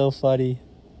 that's so funny.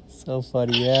 So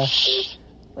funny, yeah.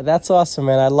 But that's awesome,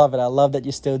 man. I love it. I love that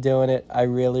you're still doing it. I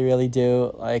really, really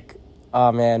do. Like,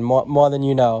 oh, man, more than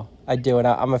you know. I do, and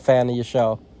I'm a fan of your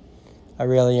show. I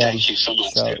really am. Thank you so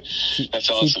much, so dude. That's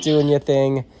awesome. Keep doing your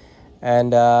thing,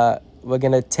 and we're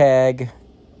going to tag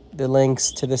the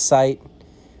links to the site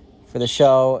for the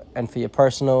show and for your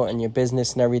personal and your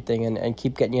business and everything, and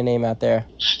keep getting your name out there.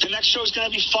 The next show is going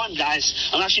to be fun, guys.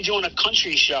 I'm actually doing a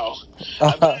country show.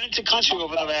 I've been into country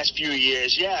over the last few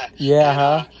years, yeah.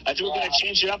 Yeah, and, I think we're going to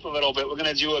change it up a little bit. We're going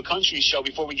to do a country show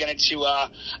before we get into, I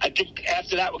think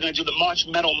after that, we're going to do the March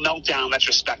Metal Meltdown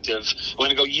retrospective. We're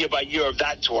going to go year by year of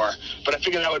that tour. But I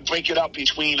figured I would break it up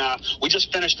between, we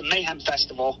just finished the Mayhem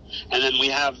Festival, and then we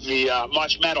have the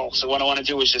March Metal. So what I want to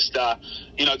do is just,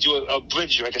 do a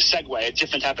bridge, like a segue, a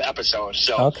different type of episode.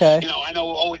 So, okay. I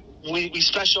know we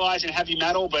specialize in heavy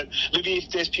metal, but maybe if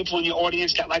there's people in your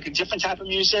audience that like a different type of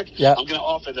music, I'm going to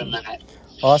offer them that.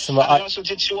 Awesome. I also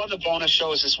did 2 other bonus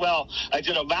shows as well. I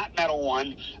did a rap metal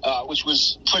one, which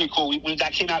was pretty cool.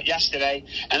 That came out yesterday.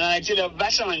 And then I did a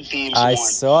wrestling themes one. I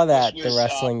saw that, the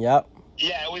wrestling, yep.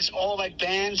 Yeah, it was all like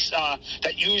bands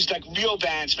that used like real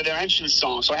bands for their entrance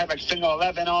songs. So I had like Finger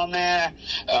 11 on there.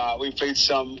 We played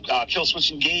some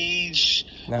Killswitch Engage,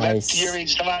 Red Fury,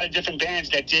 just a lot of different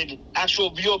bands that did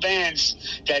actual real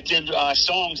bands that did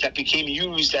songs that became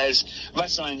used as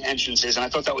wrestling entrances. And I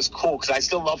thought that was cool because I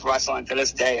still love wrestling to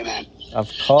this day, man.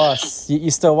 Of course.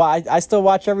 You still watch? I still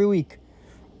watch every week.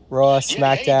 Raw,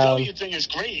 SmackDown. The AEW thing is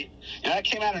great. that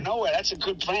came out of nowhere. That's a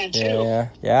good plan too.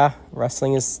 Yeah.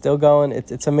 Wrestling is still going.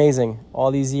 It's amazing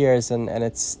all these years, and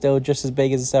it's still just as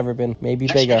big as it's ever been. Maybe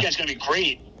Next bigger. weekend's gonna be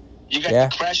great. You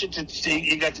got the Crash It,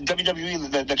 you got the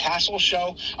WWE, the Castle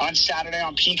show on Saturday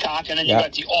on Peacock, and then you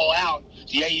got the All Out,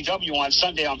 the AEW on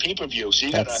Sunday on pay-per-view. So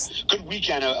you got a good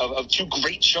weekend of two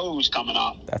great shows coming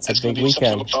up. That's a big gonna be weekend.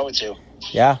 something to look forward to.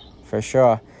 Yeah, for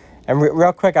sure. And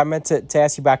real quick, I meant to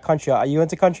ask you about country. Are you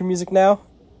into country music now?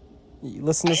 You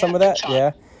listen to some of that?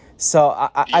 Yeah. So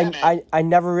I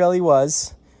never really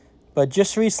was. But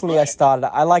just recently I started.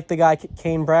 I like the guy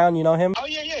Kane Brown. You know him? Oh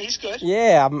yeah, he's good.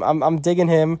 Yeah, I'm digging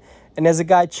him. And there's a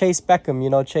guy Chase Beckham. You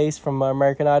know Chase from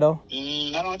American Idol?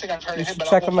 I don't think I've heard of him, but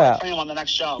check him out. Play him on the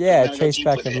next show. Yeah, Chase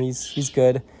Beckham. He's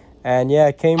good. And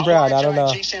Kane Brown. I don't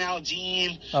know. Jason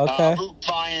Aldean, okay. Luke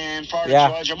Bryan, Florida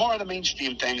Georgia. More of the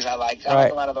mainstream things I like. I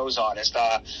like a lot of those artists.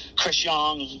 Chris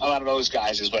Young, a lot of those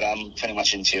guys is what I'm pretty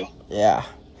much into. Yeah.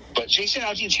 But Jason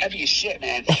Aldean's heavy as shit,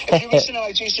 man. If you listen to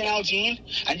like Jason Aldean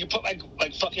and you put like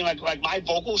fucking like my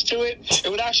vocals to it, it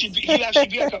would actually be like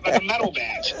a metal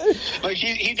band. Like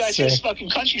he does his fucking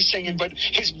country singing, but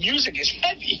his music is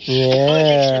heavy.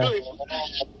 Yeah.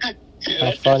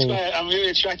 That's funny. That's why I'm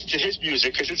really attracted to his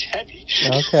music, because it's heavy.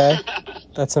 Okay.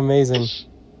 That's amazing.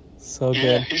 So good.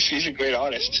 Yeah, he's a great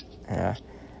artist. Yeah.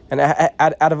 And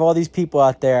out of all these people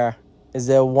out there, is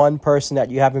there one person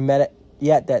that you haven't met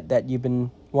yet that you've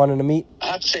been wanting to meet? I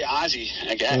have to say Ozzy,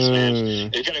 I guess, man.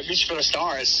 You gotta reach for the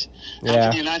stars. Yeah. How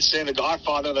can you not say the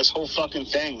godfather of this whole fucking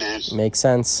thing, man? Makes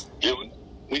sense. You know,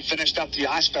 we finished up the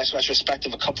Ozfest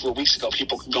retrospective a couple of weeks ago.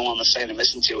 People can go on the site and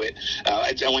listen to it.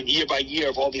 I went year by year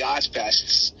of all the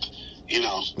Ozfests. You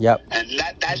know, and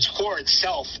that tour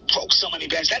itself broke so many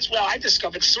bands. That's where I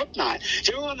discovered Slipknot.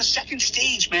 They were on the second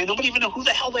stage, man. Nobody even knew who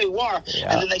the hell they were.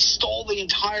 Yeah. And then they stole the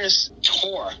entire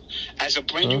tour as a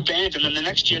brand new band. And then the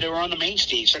next year they were on the main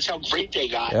stage. That's how great they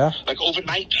got. Yeah. Like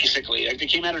overnight, basically. Like they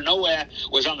came out of nowhere,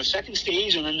 was on the second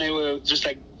stage, and then they were just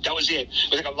like, that was it.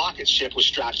 It was like a rocket ship was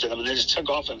strapped to them, and they just took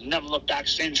off and never looked back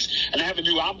since. And they have a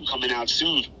new album coming out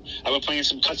soon. I've been playing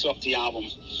some cuts off the album.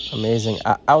 Amazing.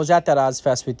 I was at that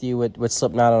Ozfest with you with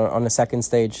Slipknot on the second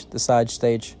stage, the side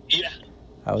stage. Yeah.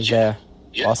 I was there.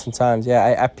 Yeah. Awesome times. Yeah,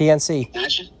 at PNC.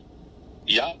 Imagine.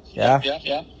 Yeah.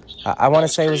 I want to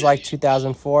say it was like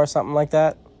 2004 or something like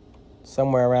that.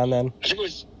 Somewhere around then. I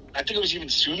think it was even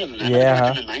sooner than that. Yeah.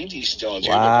 Like in the 90s still.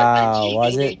 Wow,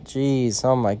 was it? Jeez,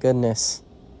 oh my goodness.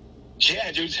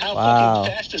 Yeah, dude, how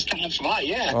fucking fast does time fly?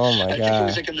 Yeah. Oh my God. I think it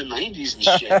was like in the 90s and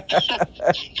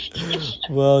shit.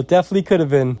 Well, definitely could have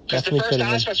been. Because the first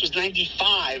Ozfest was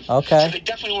 95. Okay. So they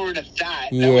definitely weren't at that.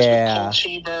 That was with Cold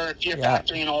Chamber, Fear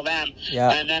Factory, and all them.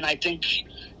 Yeah. And then I think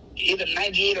either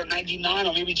 98 or 99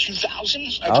 or maybe 2000.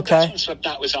 I think that's when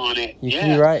Slipknot was on it. You could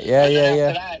be right.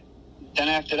 Yeah. Then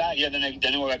after that, then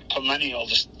they were like perennial,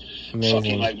 just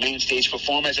fucking like main stage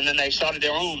performers. And then they started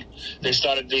their own. They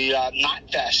started the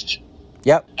Knotfest.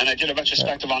 Yep. And I did a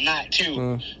retrospective on that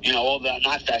too. You know, all the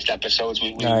Knotfest episodes.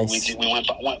 We went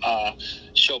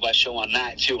show by show on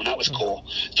that too, and that was cool.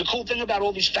 The cool thing about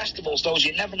all these festivals, though, is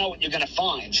you never know what you're going to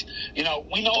find. You know,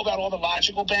 we know about all the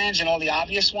logical bands and all the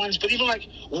obvious ones, but even like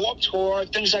Warped Tour,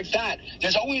 things like that,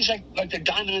 there's always like the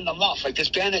diamond in the rough, like this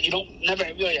band that you never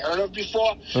really heard of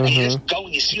before, and you just go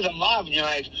and you see them live, and you're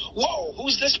like, whoa,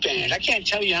 who's this band? I can't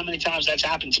tell you how many times that's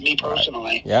happened to me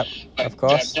personally. Yep, like, of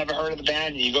course. I've never heard of the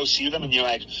band, and you go see them, and you're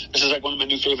like, this is like one of my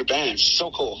new favorite bands.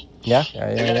 So cool. Yeah.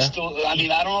 Still, I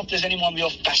mean, I don't know if there's any more real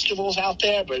festivals out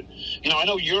there, but you know, I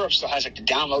know Europe still has like the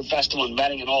Download Festival and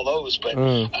Reading and all those, but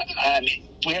I mean,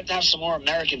 we have to have some more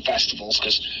American festivals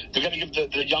because they're going to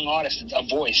give the young artists a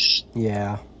voice.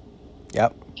 Yeah.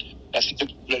 Yep. That's the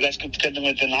good thing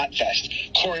with the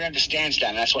Knotfest. Corey understands that,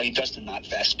 and that's why he does the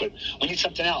Knotfest. But we need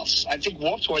something else. I think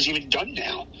Warped Tour is even done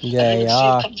now. Yeah, I didn't see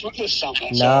it come through this summer.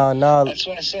 No. That's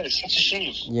what I said. It's such a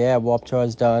shame. Yeah, Warped Tour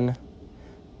is done.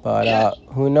 But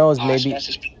who knows?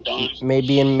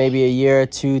 Maybe in a year,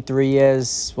 2, 3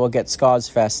 years, we'll get Scars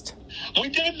Fest. We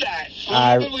did that.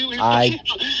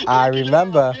 I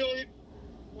remember.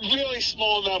 Really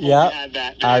small level. We had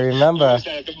that. I remember. It was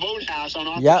at the Moat House on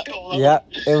Arthur Hill. Yep.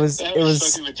 It was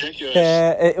fucking ridiculous.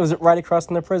 Yeah, it was right across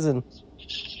from the prison.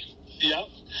 Yep.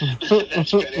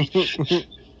 That's kidding.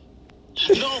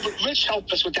 No, but Rich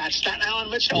helped us with that. Staten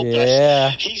Island Rich helped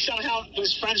us. He somehow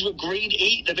was friends with Grade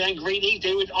 8, the band Grade 8.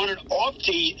 They were on an off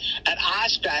date at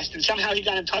Ozfest, and somehow he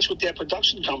got in touch with their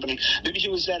production company. Maybe he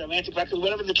was at Atlantic Records,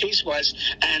 whatever the case was.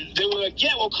 And they were like,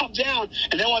 yeah, we'll come down.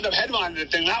 And they wound up headlining the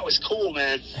thing. That was cool,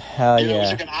 man. Hell yeah. It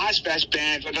was like an Ozfest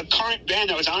band, like a current band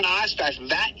that was on Ozfest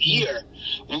that year.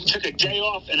 we took a day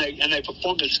off and they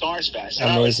performed at Scars Fest.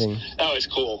 Amazing. That was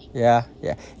cool. Yeah.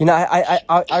 You know,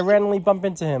 I randomly bump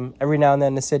into him every now and then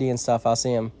in the city and stuff. I'll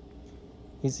see him.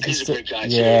 He's a great guy.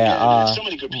 Yeah. So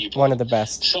many good people. One of the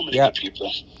best. So many good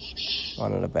people.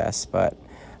 One of the best. But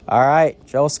all right,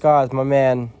 Joe Scars, my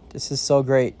man. This is so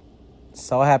great.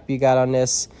 So happy you got on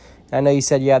this. I know you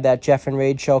said you have that Jeff and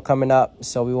Raid show coming up,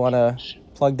 so we want to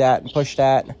plug that and push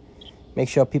that. Make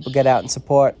sure people get out and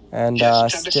support. And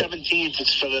September 17th,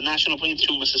 it's for the National Brain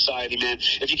Tumor Society, man.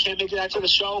 If you can't make it out to the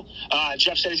show,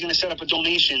 Jeff said he's going to set up a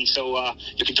donation, so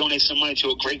you can donate some money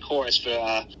to a great cause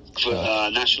for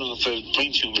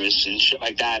brain tumors and shit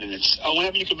like that. And it's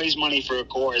whenever you can raise money for a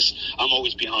cause, I'm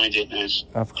always behind it, man.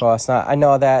 Of course, I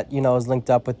know that is linked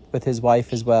up with his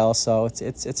wife as well, so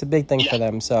it's a big thing for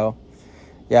them. So.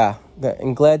 Yeah,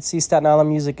 and glad to see Staten Island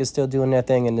music is still doing their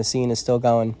thing and the scene is still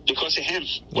going. Because of him.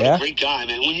 What a great guy,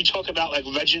 man. When you talk about, like,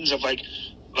 legends of, like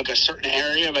a certain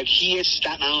area, like, he is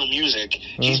Staten Island music.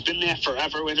 He's been there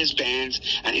forever with his bands,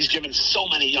 and he's given so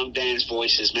many young bands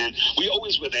voices, man. We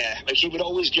always were there. Like, he would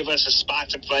always give us a spot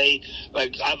to play.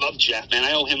 Like, I love Jeff, man.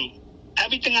 I owe him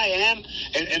everything I am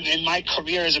in my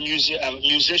career as a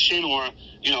musician or,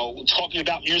 talking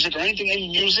about music or anything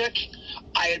in music.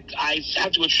 I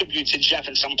have to attribute to Jeff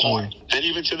at some point, and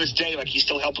even to this day, like, he's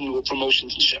still helping me with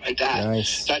promotions and shit like that.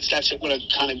 Nice. That's the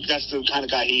kind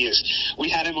of guy he is. We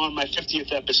had him on my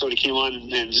 50th episode. He came on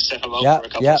and just said hello for a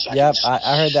couple of seconds. Yep.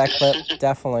 I heard that clip.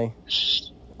 Definitely.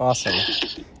 Awesome.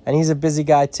 And he's a busy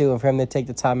guy too, and for him to take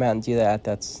the time out and do that,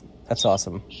 that's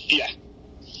awesome. Yeah.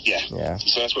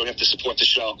 So that's why we have to support the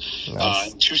show.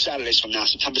 Nice. 2 Saturdays from now,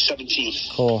 September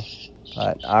 17th. Cool.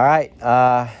 But all right.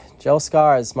 Joe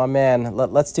Scars, my man,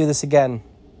 let's do this again.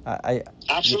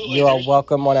 Absolutely. You are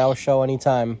welcome on our show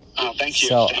anytime. Oh, thank you.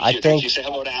 So Thank you. Say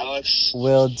hello to Alex.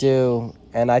 Will do.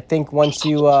 And I think once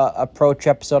you approach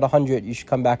episode 100, you should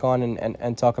come back on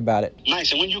and talk about it.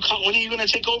 Nice. And when are you going to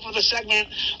take over the segment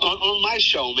on my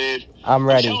show, man? I'm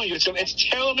ready. I'm telling you, it's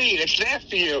tailor-made. It's there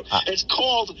for you. It's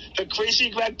called the Crazy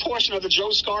Greg portion of the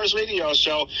Joe Scars radio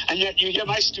show, and yet you hear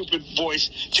my stupid voice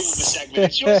doing the segment.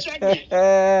 It's your segment.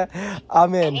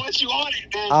 I'm in. I want you on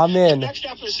it, man. I'm in. The next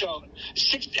episode,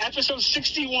 episode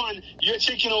 61, you're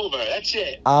taking over. That's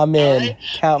it. I'm in. Right?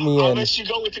 Count me in. Unless you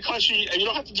go with the country. You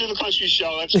don't have to do the country show.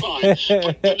 That's fine.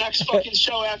 But the next fucking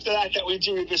show after that we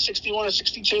do, the 61 or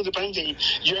 62, depending,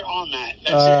 you're on that.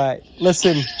 That's All it. right.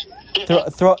 Listen,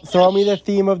 throw me the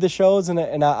theme of the shows,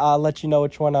 and I'll let you know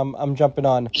which one I'm jumping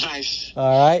on. Nice.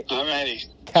 All right? All righty.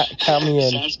 Count me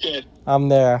in. Sounds good. I'm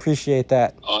there. Appreciate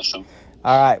that. Awesome.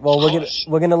 All right. Well,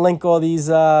 we're gonna link all these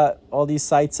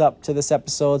sites up to this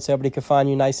episode so everybody can find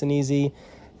you nice and easy,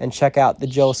 and check out the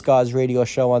Joe Scars radio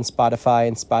show on Spotify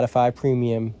and Spotify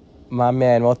Premium. My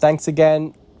man. Well, thanks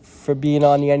again for being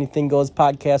on the Anything Goes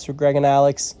podcast with Greg and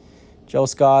Alex. Joe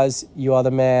Scars, you are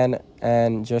the man,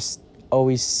 and just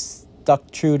always stuck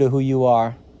true to who you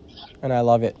are, and I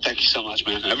love it. Thank you so much,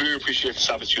 man. I really appreciate this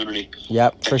opportunity.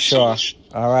 Yep, for sure.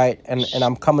 All right, and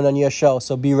I'm coming on your show,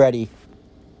 so be ready.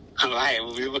 All right,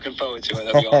 we'll be looking forward to it.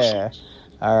 That'll be awesome.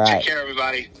 All right. Take care,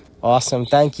 everybody. Awesome.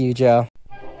 Thank you, Joe.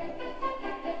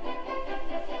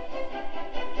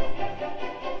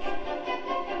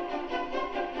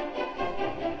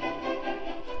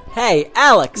 Hey,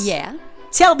 Alex. Yeah?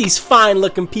 Tell these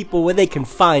fine-looking people where they can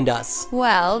find us.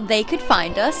 Well, they could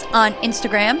find us on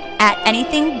Instagram at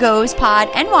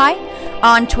AnythingGoesPodNY,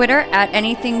 on Twitter at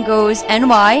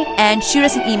AnythingGoesNY, and shoot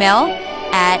us an email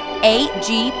at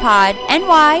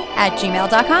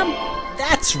agpodny@gmail.com.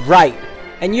 That's right.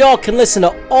 And y'all can listen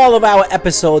to all of our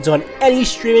episodes on any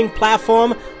streaming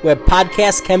platform where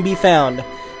podcasts can be found.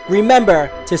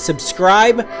 Remember to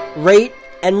subscribe, rate,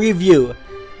 and review,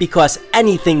 because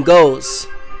anything goes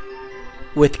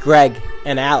with Greg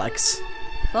and Alex.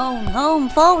 Phone home,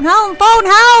 phone home, phone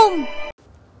home!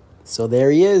 So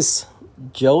there he is,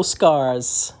 Joe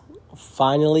Scars.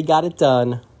 Finally got it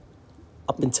done.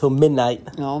 Up until midnight.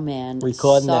 Oh, man.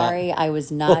 Recording Sorry, that. I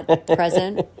was not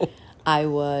present.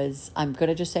 I'm going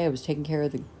to just say I was taking care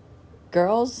of the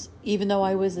girls, even though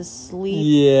I was asleep.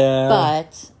 Yeah.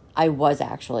 But I was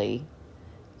actually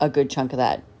a good chunk of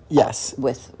that. Yes.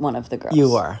 With one of the girls.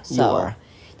 You were.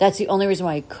 That's the only reason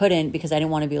why I couldn't, because I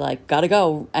didn't want to be like, gotta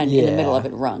go, and in the middle of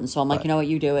it run. So I'm like, you know what,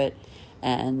 you do it.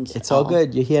 And it's all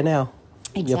good. You're here now.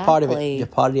 Exactly. You're part of it. You're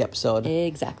part of the episode.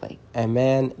 Exactly. And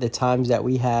man, the times that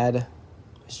we had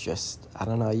was just, I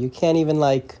don't know, you can't even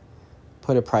like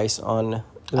put a price on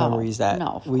the memories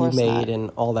that we made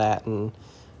and all that, and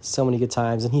so many good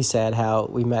times. And he said how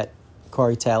we met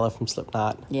Corey Taylor from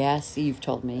Slipknot. Yes, you've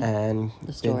told me. And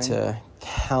the story. been to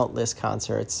countless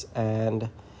concerts, and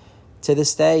to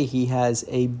this day, he has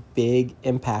a big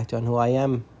impact on who I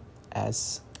am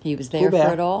as He was Pooh there Bear.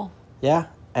 for it all. Yeah,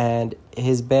 and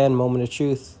his band, Moment of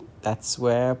Truth, that's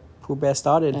where Pooh Bear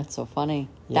started. That's so funny.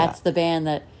 Yeah. That's the band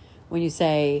that when you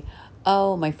say,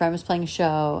 oh, my friend was playing a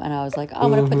show, and I was like, oh,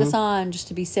 I'm going to put this on just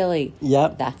to be silly.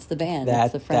 Yep. That's the band.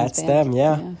 That's the friend's That's band. them,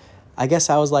 yeah. I guess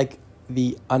I was like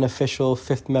the unofficial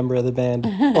fifth member of the band.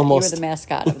 Almost. You were the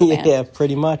mascot of the band. Yeah,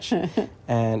 pretty much.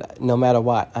 And no matter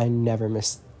what, I never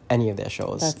missed any of their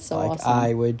shows. That's so like, awesome.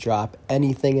 I would drop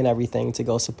anything and everything to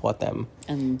go support them,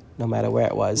 And no matter where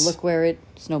it was. look where it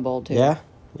snowballed to.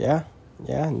 Yeah.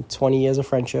 And 20 years of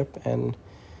friendship, and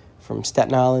from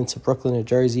Staten Island to Brooklyn, New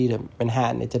Jersey to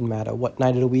Manhattan, it didn't matter what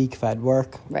night of the week, if I had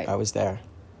work, Right. I was there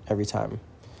every time.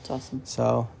 It's awesome.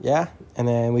 So, yeah. And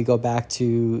then we go back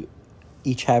to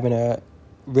each having a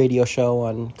radio show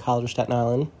on College of Staten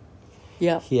Island.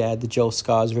 Yeah. He had the Joe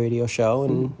Scars radio show,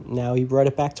 and now he brought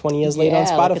it back 20 years later on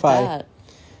Look at Spotify. that.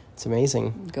 It's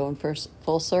amazing. Going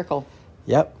full circle.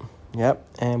 Yep.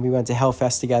 And we went to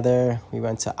Hellfest together. We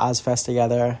went to Ozfest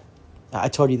together. I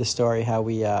told you the story how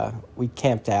we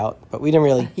camped out, but we didn't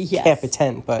really Yes. camp a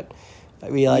tent, but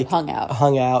we hung out.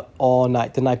 hung out all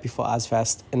night, the night before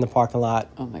Ozfest in the parking lot.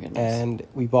 Oh, my goodness. And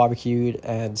we barbecued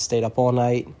and stayed up all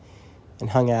night and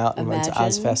hung out and went to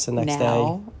Ozfest the next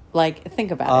now, day. Like,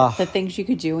 think about it. The things you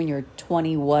could do when you're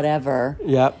 20 whatever.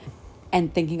 Yep.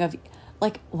 And thinking of,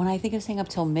 like, when I think of staying up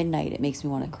till midnight, it makes me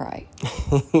want to cry.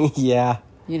 Yeah.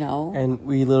 You know? And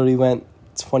we literally went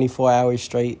 24 hours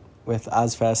straight with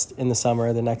Ozfest in the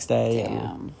summer the next day. And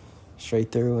Damn.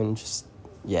 straight through and just,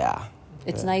 yeah.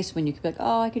 It's nice when you could be like,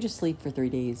 oh, I could just sleep for 3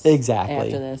 days. Exactly.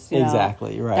 After this. You know?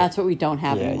 Exactly, right. That's what we don't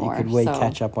have Yeah, anymore. you could way so-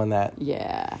 catch up on that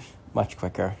Yeah. much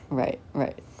quicker. Right.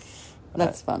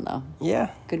 That's fun, though. Yeah.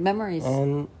 Good memories.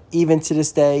 And even to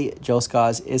this day, Joe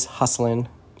Scars is hustling.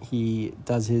 He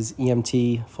does his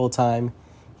EMT full time.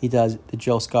 He does the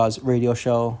Joe Scars radio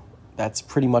show. That's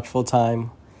pretty much full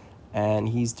time. And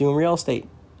he's doing real estate.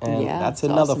 And Yeah, that's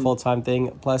it's another awesome. full time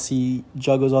thing. Plus, he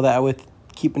juggles all that with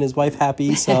keeping his wife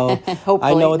happy. So I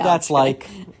Hopefully know what not. that's like.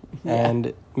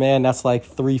 And man, that's like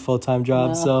 3 full-time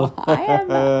jobs. So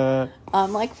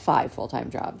I'm like 5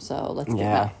 full-time jobs, so let's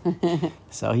get that.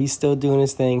 So he's still doing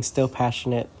his thing, still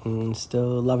passionate, and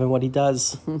still loving what he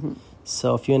does.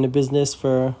 So if you're in the business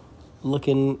for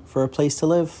looking for a place to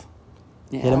live,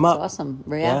 Yeah, hit him that's up. awesome.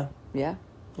 Yeah. Yeah.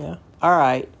 All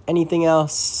right. Anything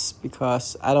else?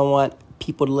 Because I don't want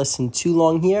people to listen too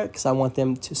long here, because I want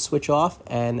them to switch off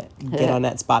and get on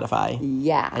that Spotify.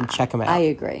 Yeah. And check them out. I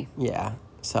agree. Yeah.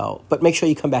 So, but make sure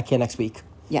you come back here next week.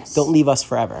 Yes. Don't leave us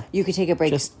forever. You could take a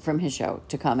break Just- from his show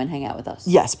to come and hang out with us.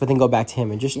 Yes, but then go back to him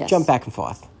and just Yes. jump back and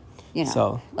forth. You know,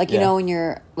 So, like, you yeah. know, when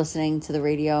you're listening to the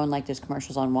radio and like there's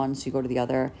commercials on one, so you go to the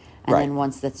other, and Right. then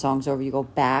once that song's over, you go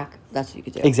back. That's what you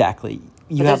could do. Exactly.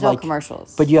 You But have there's no like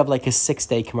commercials. But you have like a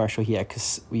 6-day commercial here,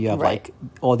 because you have Right. like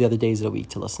all the other days of the week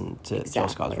to listen to Joe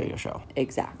Scott's Exactly. radio show.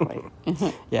 Exactly.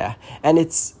 Yeah, and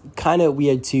it's kind of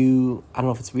weird too. I don't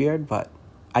know if it's weird, but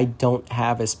I don't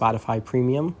have a Spotify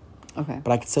Premium, Okay.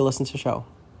 but I can still listen to the show.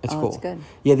 It's Oh, cool. that's good.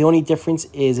 Yeah, the only difference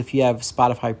is if you have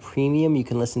Spotify Premium, you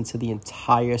can listen to the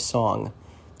entire song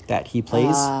that he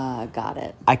plays. Got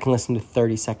it. I can listen to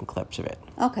 30-second clips of it,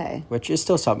 Okay. which is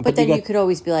still something. But then you get- could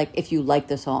always be like, if you like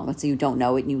the song, let's say you don't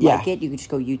know it and you Yeah. like it, you could just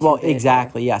go YouTube Well, it or-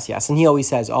 exactly. Yes. And he always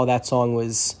says, "Oh, that song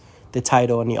was the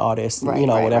title and the artist, Right, you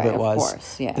know, right, whatever right, it of was."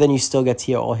 course, yeah. But then you still get to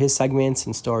hear all his segments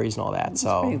and stories and all that.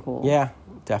 So, pretty cool. yeah,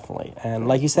 definitely. And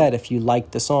like you said, if you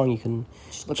like the song, you can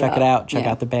look check it it up. out, check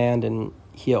Yeah. out the band, and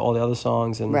hear all the other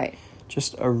songs. And Right.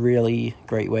 just a really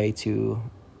great way to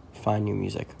find new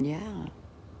music. Yeah.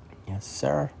 Yes,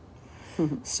 sir.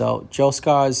 So, Joe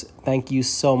Scars, thank you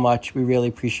so much. We really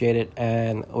appreciate it.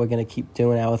 And we're going to keep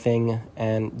doing our thing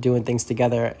and doing things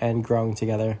together and growing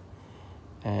together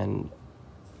and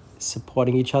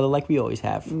supporting each other like we always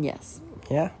have. Yes.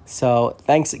 Yeah. So,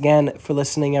 thanks again for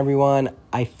listening, everyone.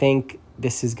 I think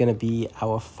this is going to be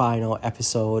our final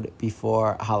episode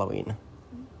before Halloween.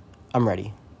 I'm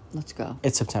ready. Let's go.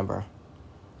 It's September.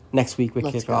 Next week, we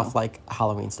Let's kick go. off like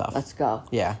Halloween stuff. Let's go.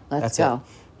 Yeah, Let's that's go. it.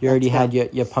 You already Let's had go.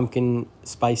 your pumpkin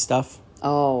spice stuff?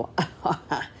 Oh,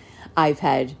 I've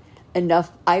had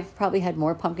enough. I've probably had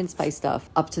more pumpkin spice stuff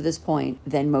up to this point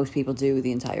than most people do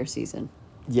the entire season.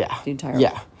 Yeah. The entire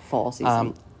fall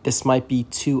season. This might be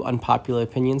 2 unpopular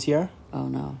opinions here, Oh,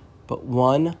 no. but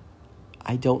one,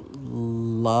 I don't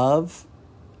love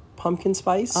pumpkin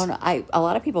spice. Oh, no. A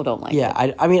lot of people don't like Yeah,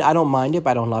 it. I mean, I don't mind it,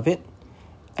 but I don't love it.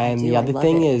 And do. the I other love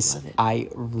thing it. I is, love it. I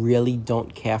really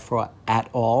don't care for at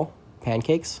all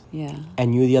pancakes. Yeah.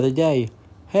 And you the other day,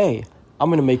 hey, I'm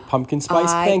going to make pumpkin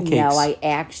spice pancakes. No, I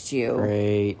asked you.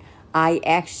 Great. I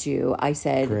asked you, I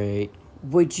said, Great.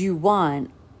 would you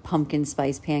want pumpkin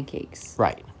spice pancakes?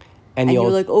 Right. And you were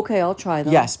like, okay, I'll try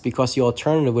them. Yes, because the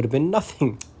alternative would have been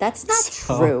nothing. That's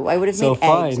not true. I would have made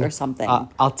eggs or something.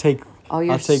 I'll take. Oh,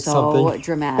 you're I'll take so something.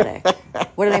 dramatic.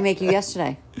 What did I make you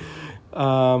yesterday?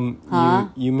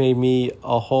 You made me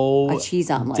a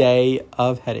cheese omelet. day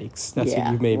of headaches. That's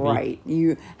what you made me.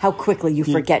 Right. How quickly you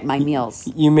forget my meals.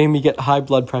 You made me get high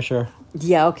blood pressure.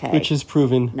 Yeah, okay. Which is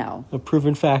proven. No. A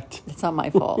proven fact. It's not my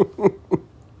fault.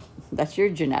 That's your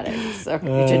genetics. Or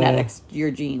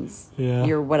your genes. Yeah.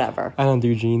 Your whatever. I don't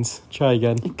do genes. Try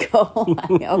again. Go.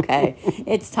 Okay.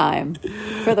 It's time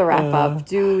for the wrap up.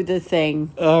 Do the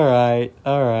thing. All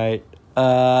right.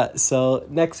 So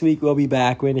next week we'll be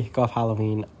back. We're going to kick off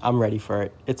Halloween. I'm ready for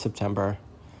it. It's September.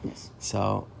 Yes.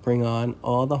 So bring on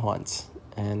all the haunts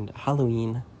and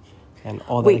Halloween and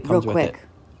all that comes with it.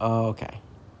 Oh, okay.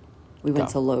 We went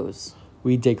to Lowe's.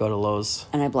 We did go to Lowe's.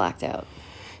 And I blacked out.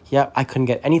 Yeah, I couldn't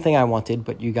get anything I wanted,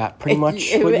 but you got pretty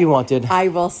much what you wanted. I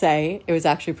will say, it was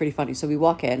actually pretty funny. So we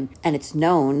walk in, and it's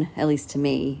known, at least to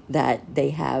me, that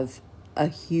they have a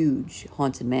huge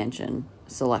Haunted Mansion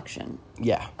selection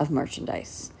of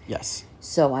merchandise. Yes.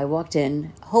 So I walked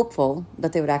in, hopeful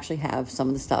that they would actually have some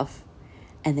of the stuff,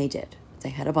 and they did. They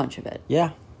had a bunch of it.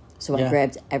 Yeah. So I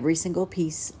grabbed every single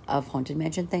piece of Haunted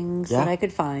Mansion things that I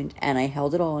could find, and I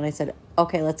held it all, and I said,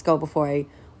 okay, let's go before I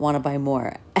want to buy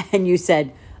more. And you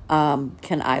said,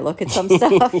 can I look at some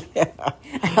stuff? And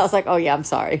I was like, oh, yeah, I'm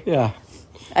sorry. Yeah.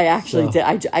 I actually did.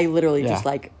 I literally just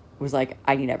was like,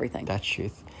 I need everything. That's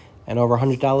truth. And over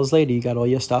 $100 later, you got all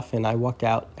your stuff, and I walked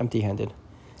out empty-handed.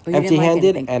 Oh,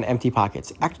 empty-handed and empty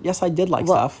pockets. Yes, I did like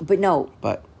stuff. But no.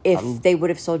 But if they would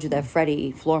have sold you that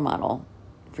Freddy floor model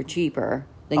for cheaper,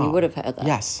 then you would have had that.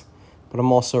 Yes. But I'm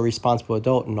also a responsible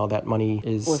adult, and all that money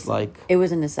is it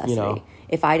was a necessity.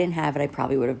 If I didn't have it, I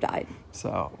probably would have died.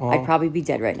 So I'd probably be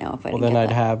dead right now if I didn't then get I'd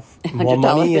that. have more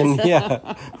money and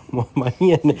more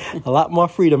money and a lot more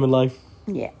freedom in life.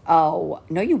 Yeah. Oh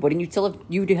no, you wouldn't.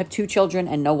 You'd have 2 children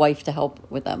and no wife to help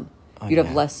with them. You'd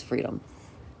have less freedom.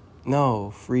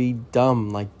 No, freedom,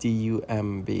 like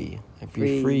D-U-M-B. I'd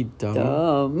be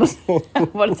freedom.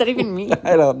 What does that even mean?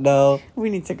 I don't know. We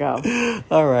need to go.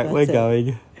 All right, we're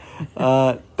going.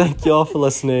 Thank you all for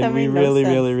listening. We really,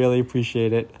 really, really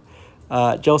appreciate it.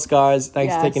 Joe Scars,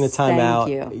 thanks for taking the time out.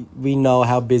 You. We know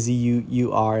how busy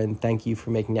you are, and thank you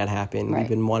for making that happen. Right. We've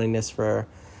been wanting this for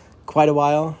quite a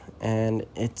while, and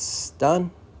it's done.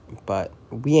 But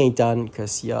we ain't done,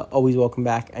 because you're always welcome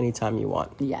back anytime you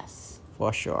want. Yes.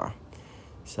 For sure.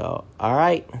 So, all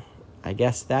right. I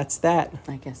guess that's that.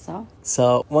 I guess so.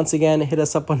 So, once again, hit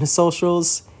us up on the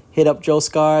socials. Hit up Joe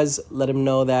Scars. Let him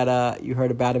know that you heard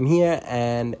about him here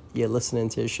and you're listening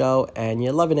to his show and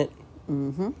you're loving it.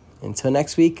 Mm-hmm. Until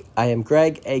next week, I am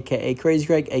Greg, a.k.a. Crazy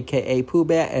Greg, a.k.a. Pooh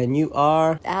Bear, and you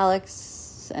are...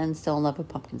 Alex, and still in love with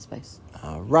pumpkin spice.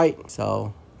 All right.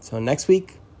 So next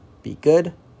week, be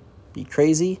good, be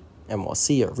crazy, and we'll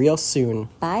see you real soon.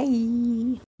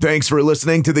 Bye. Thanks for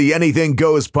listening to the Anything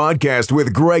Goes podcast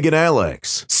with Greg and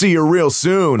Alex. See you real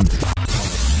soon,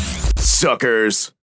 suckers.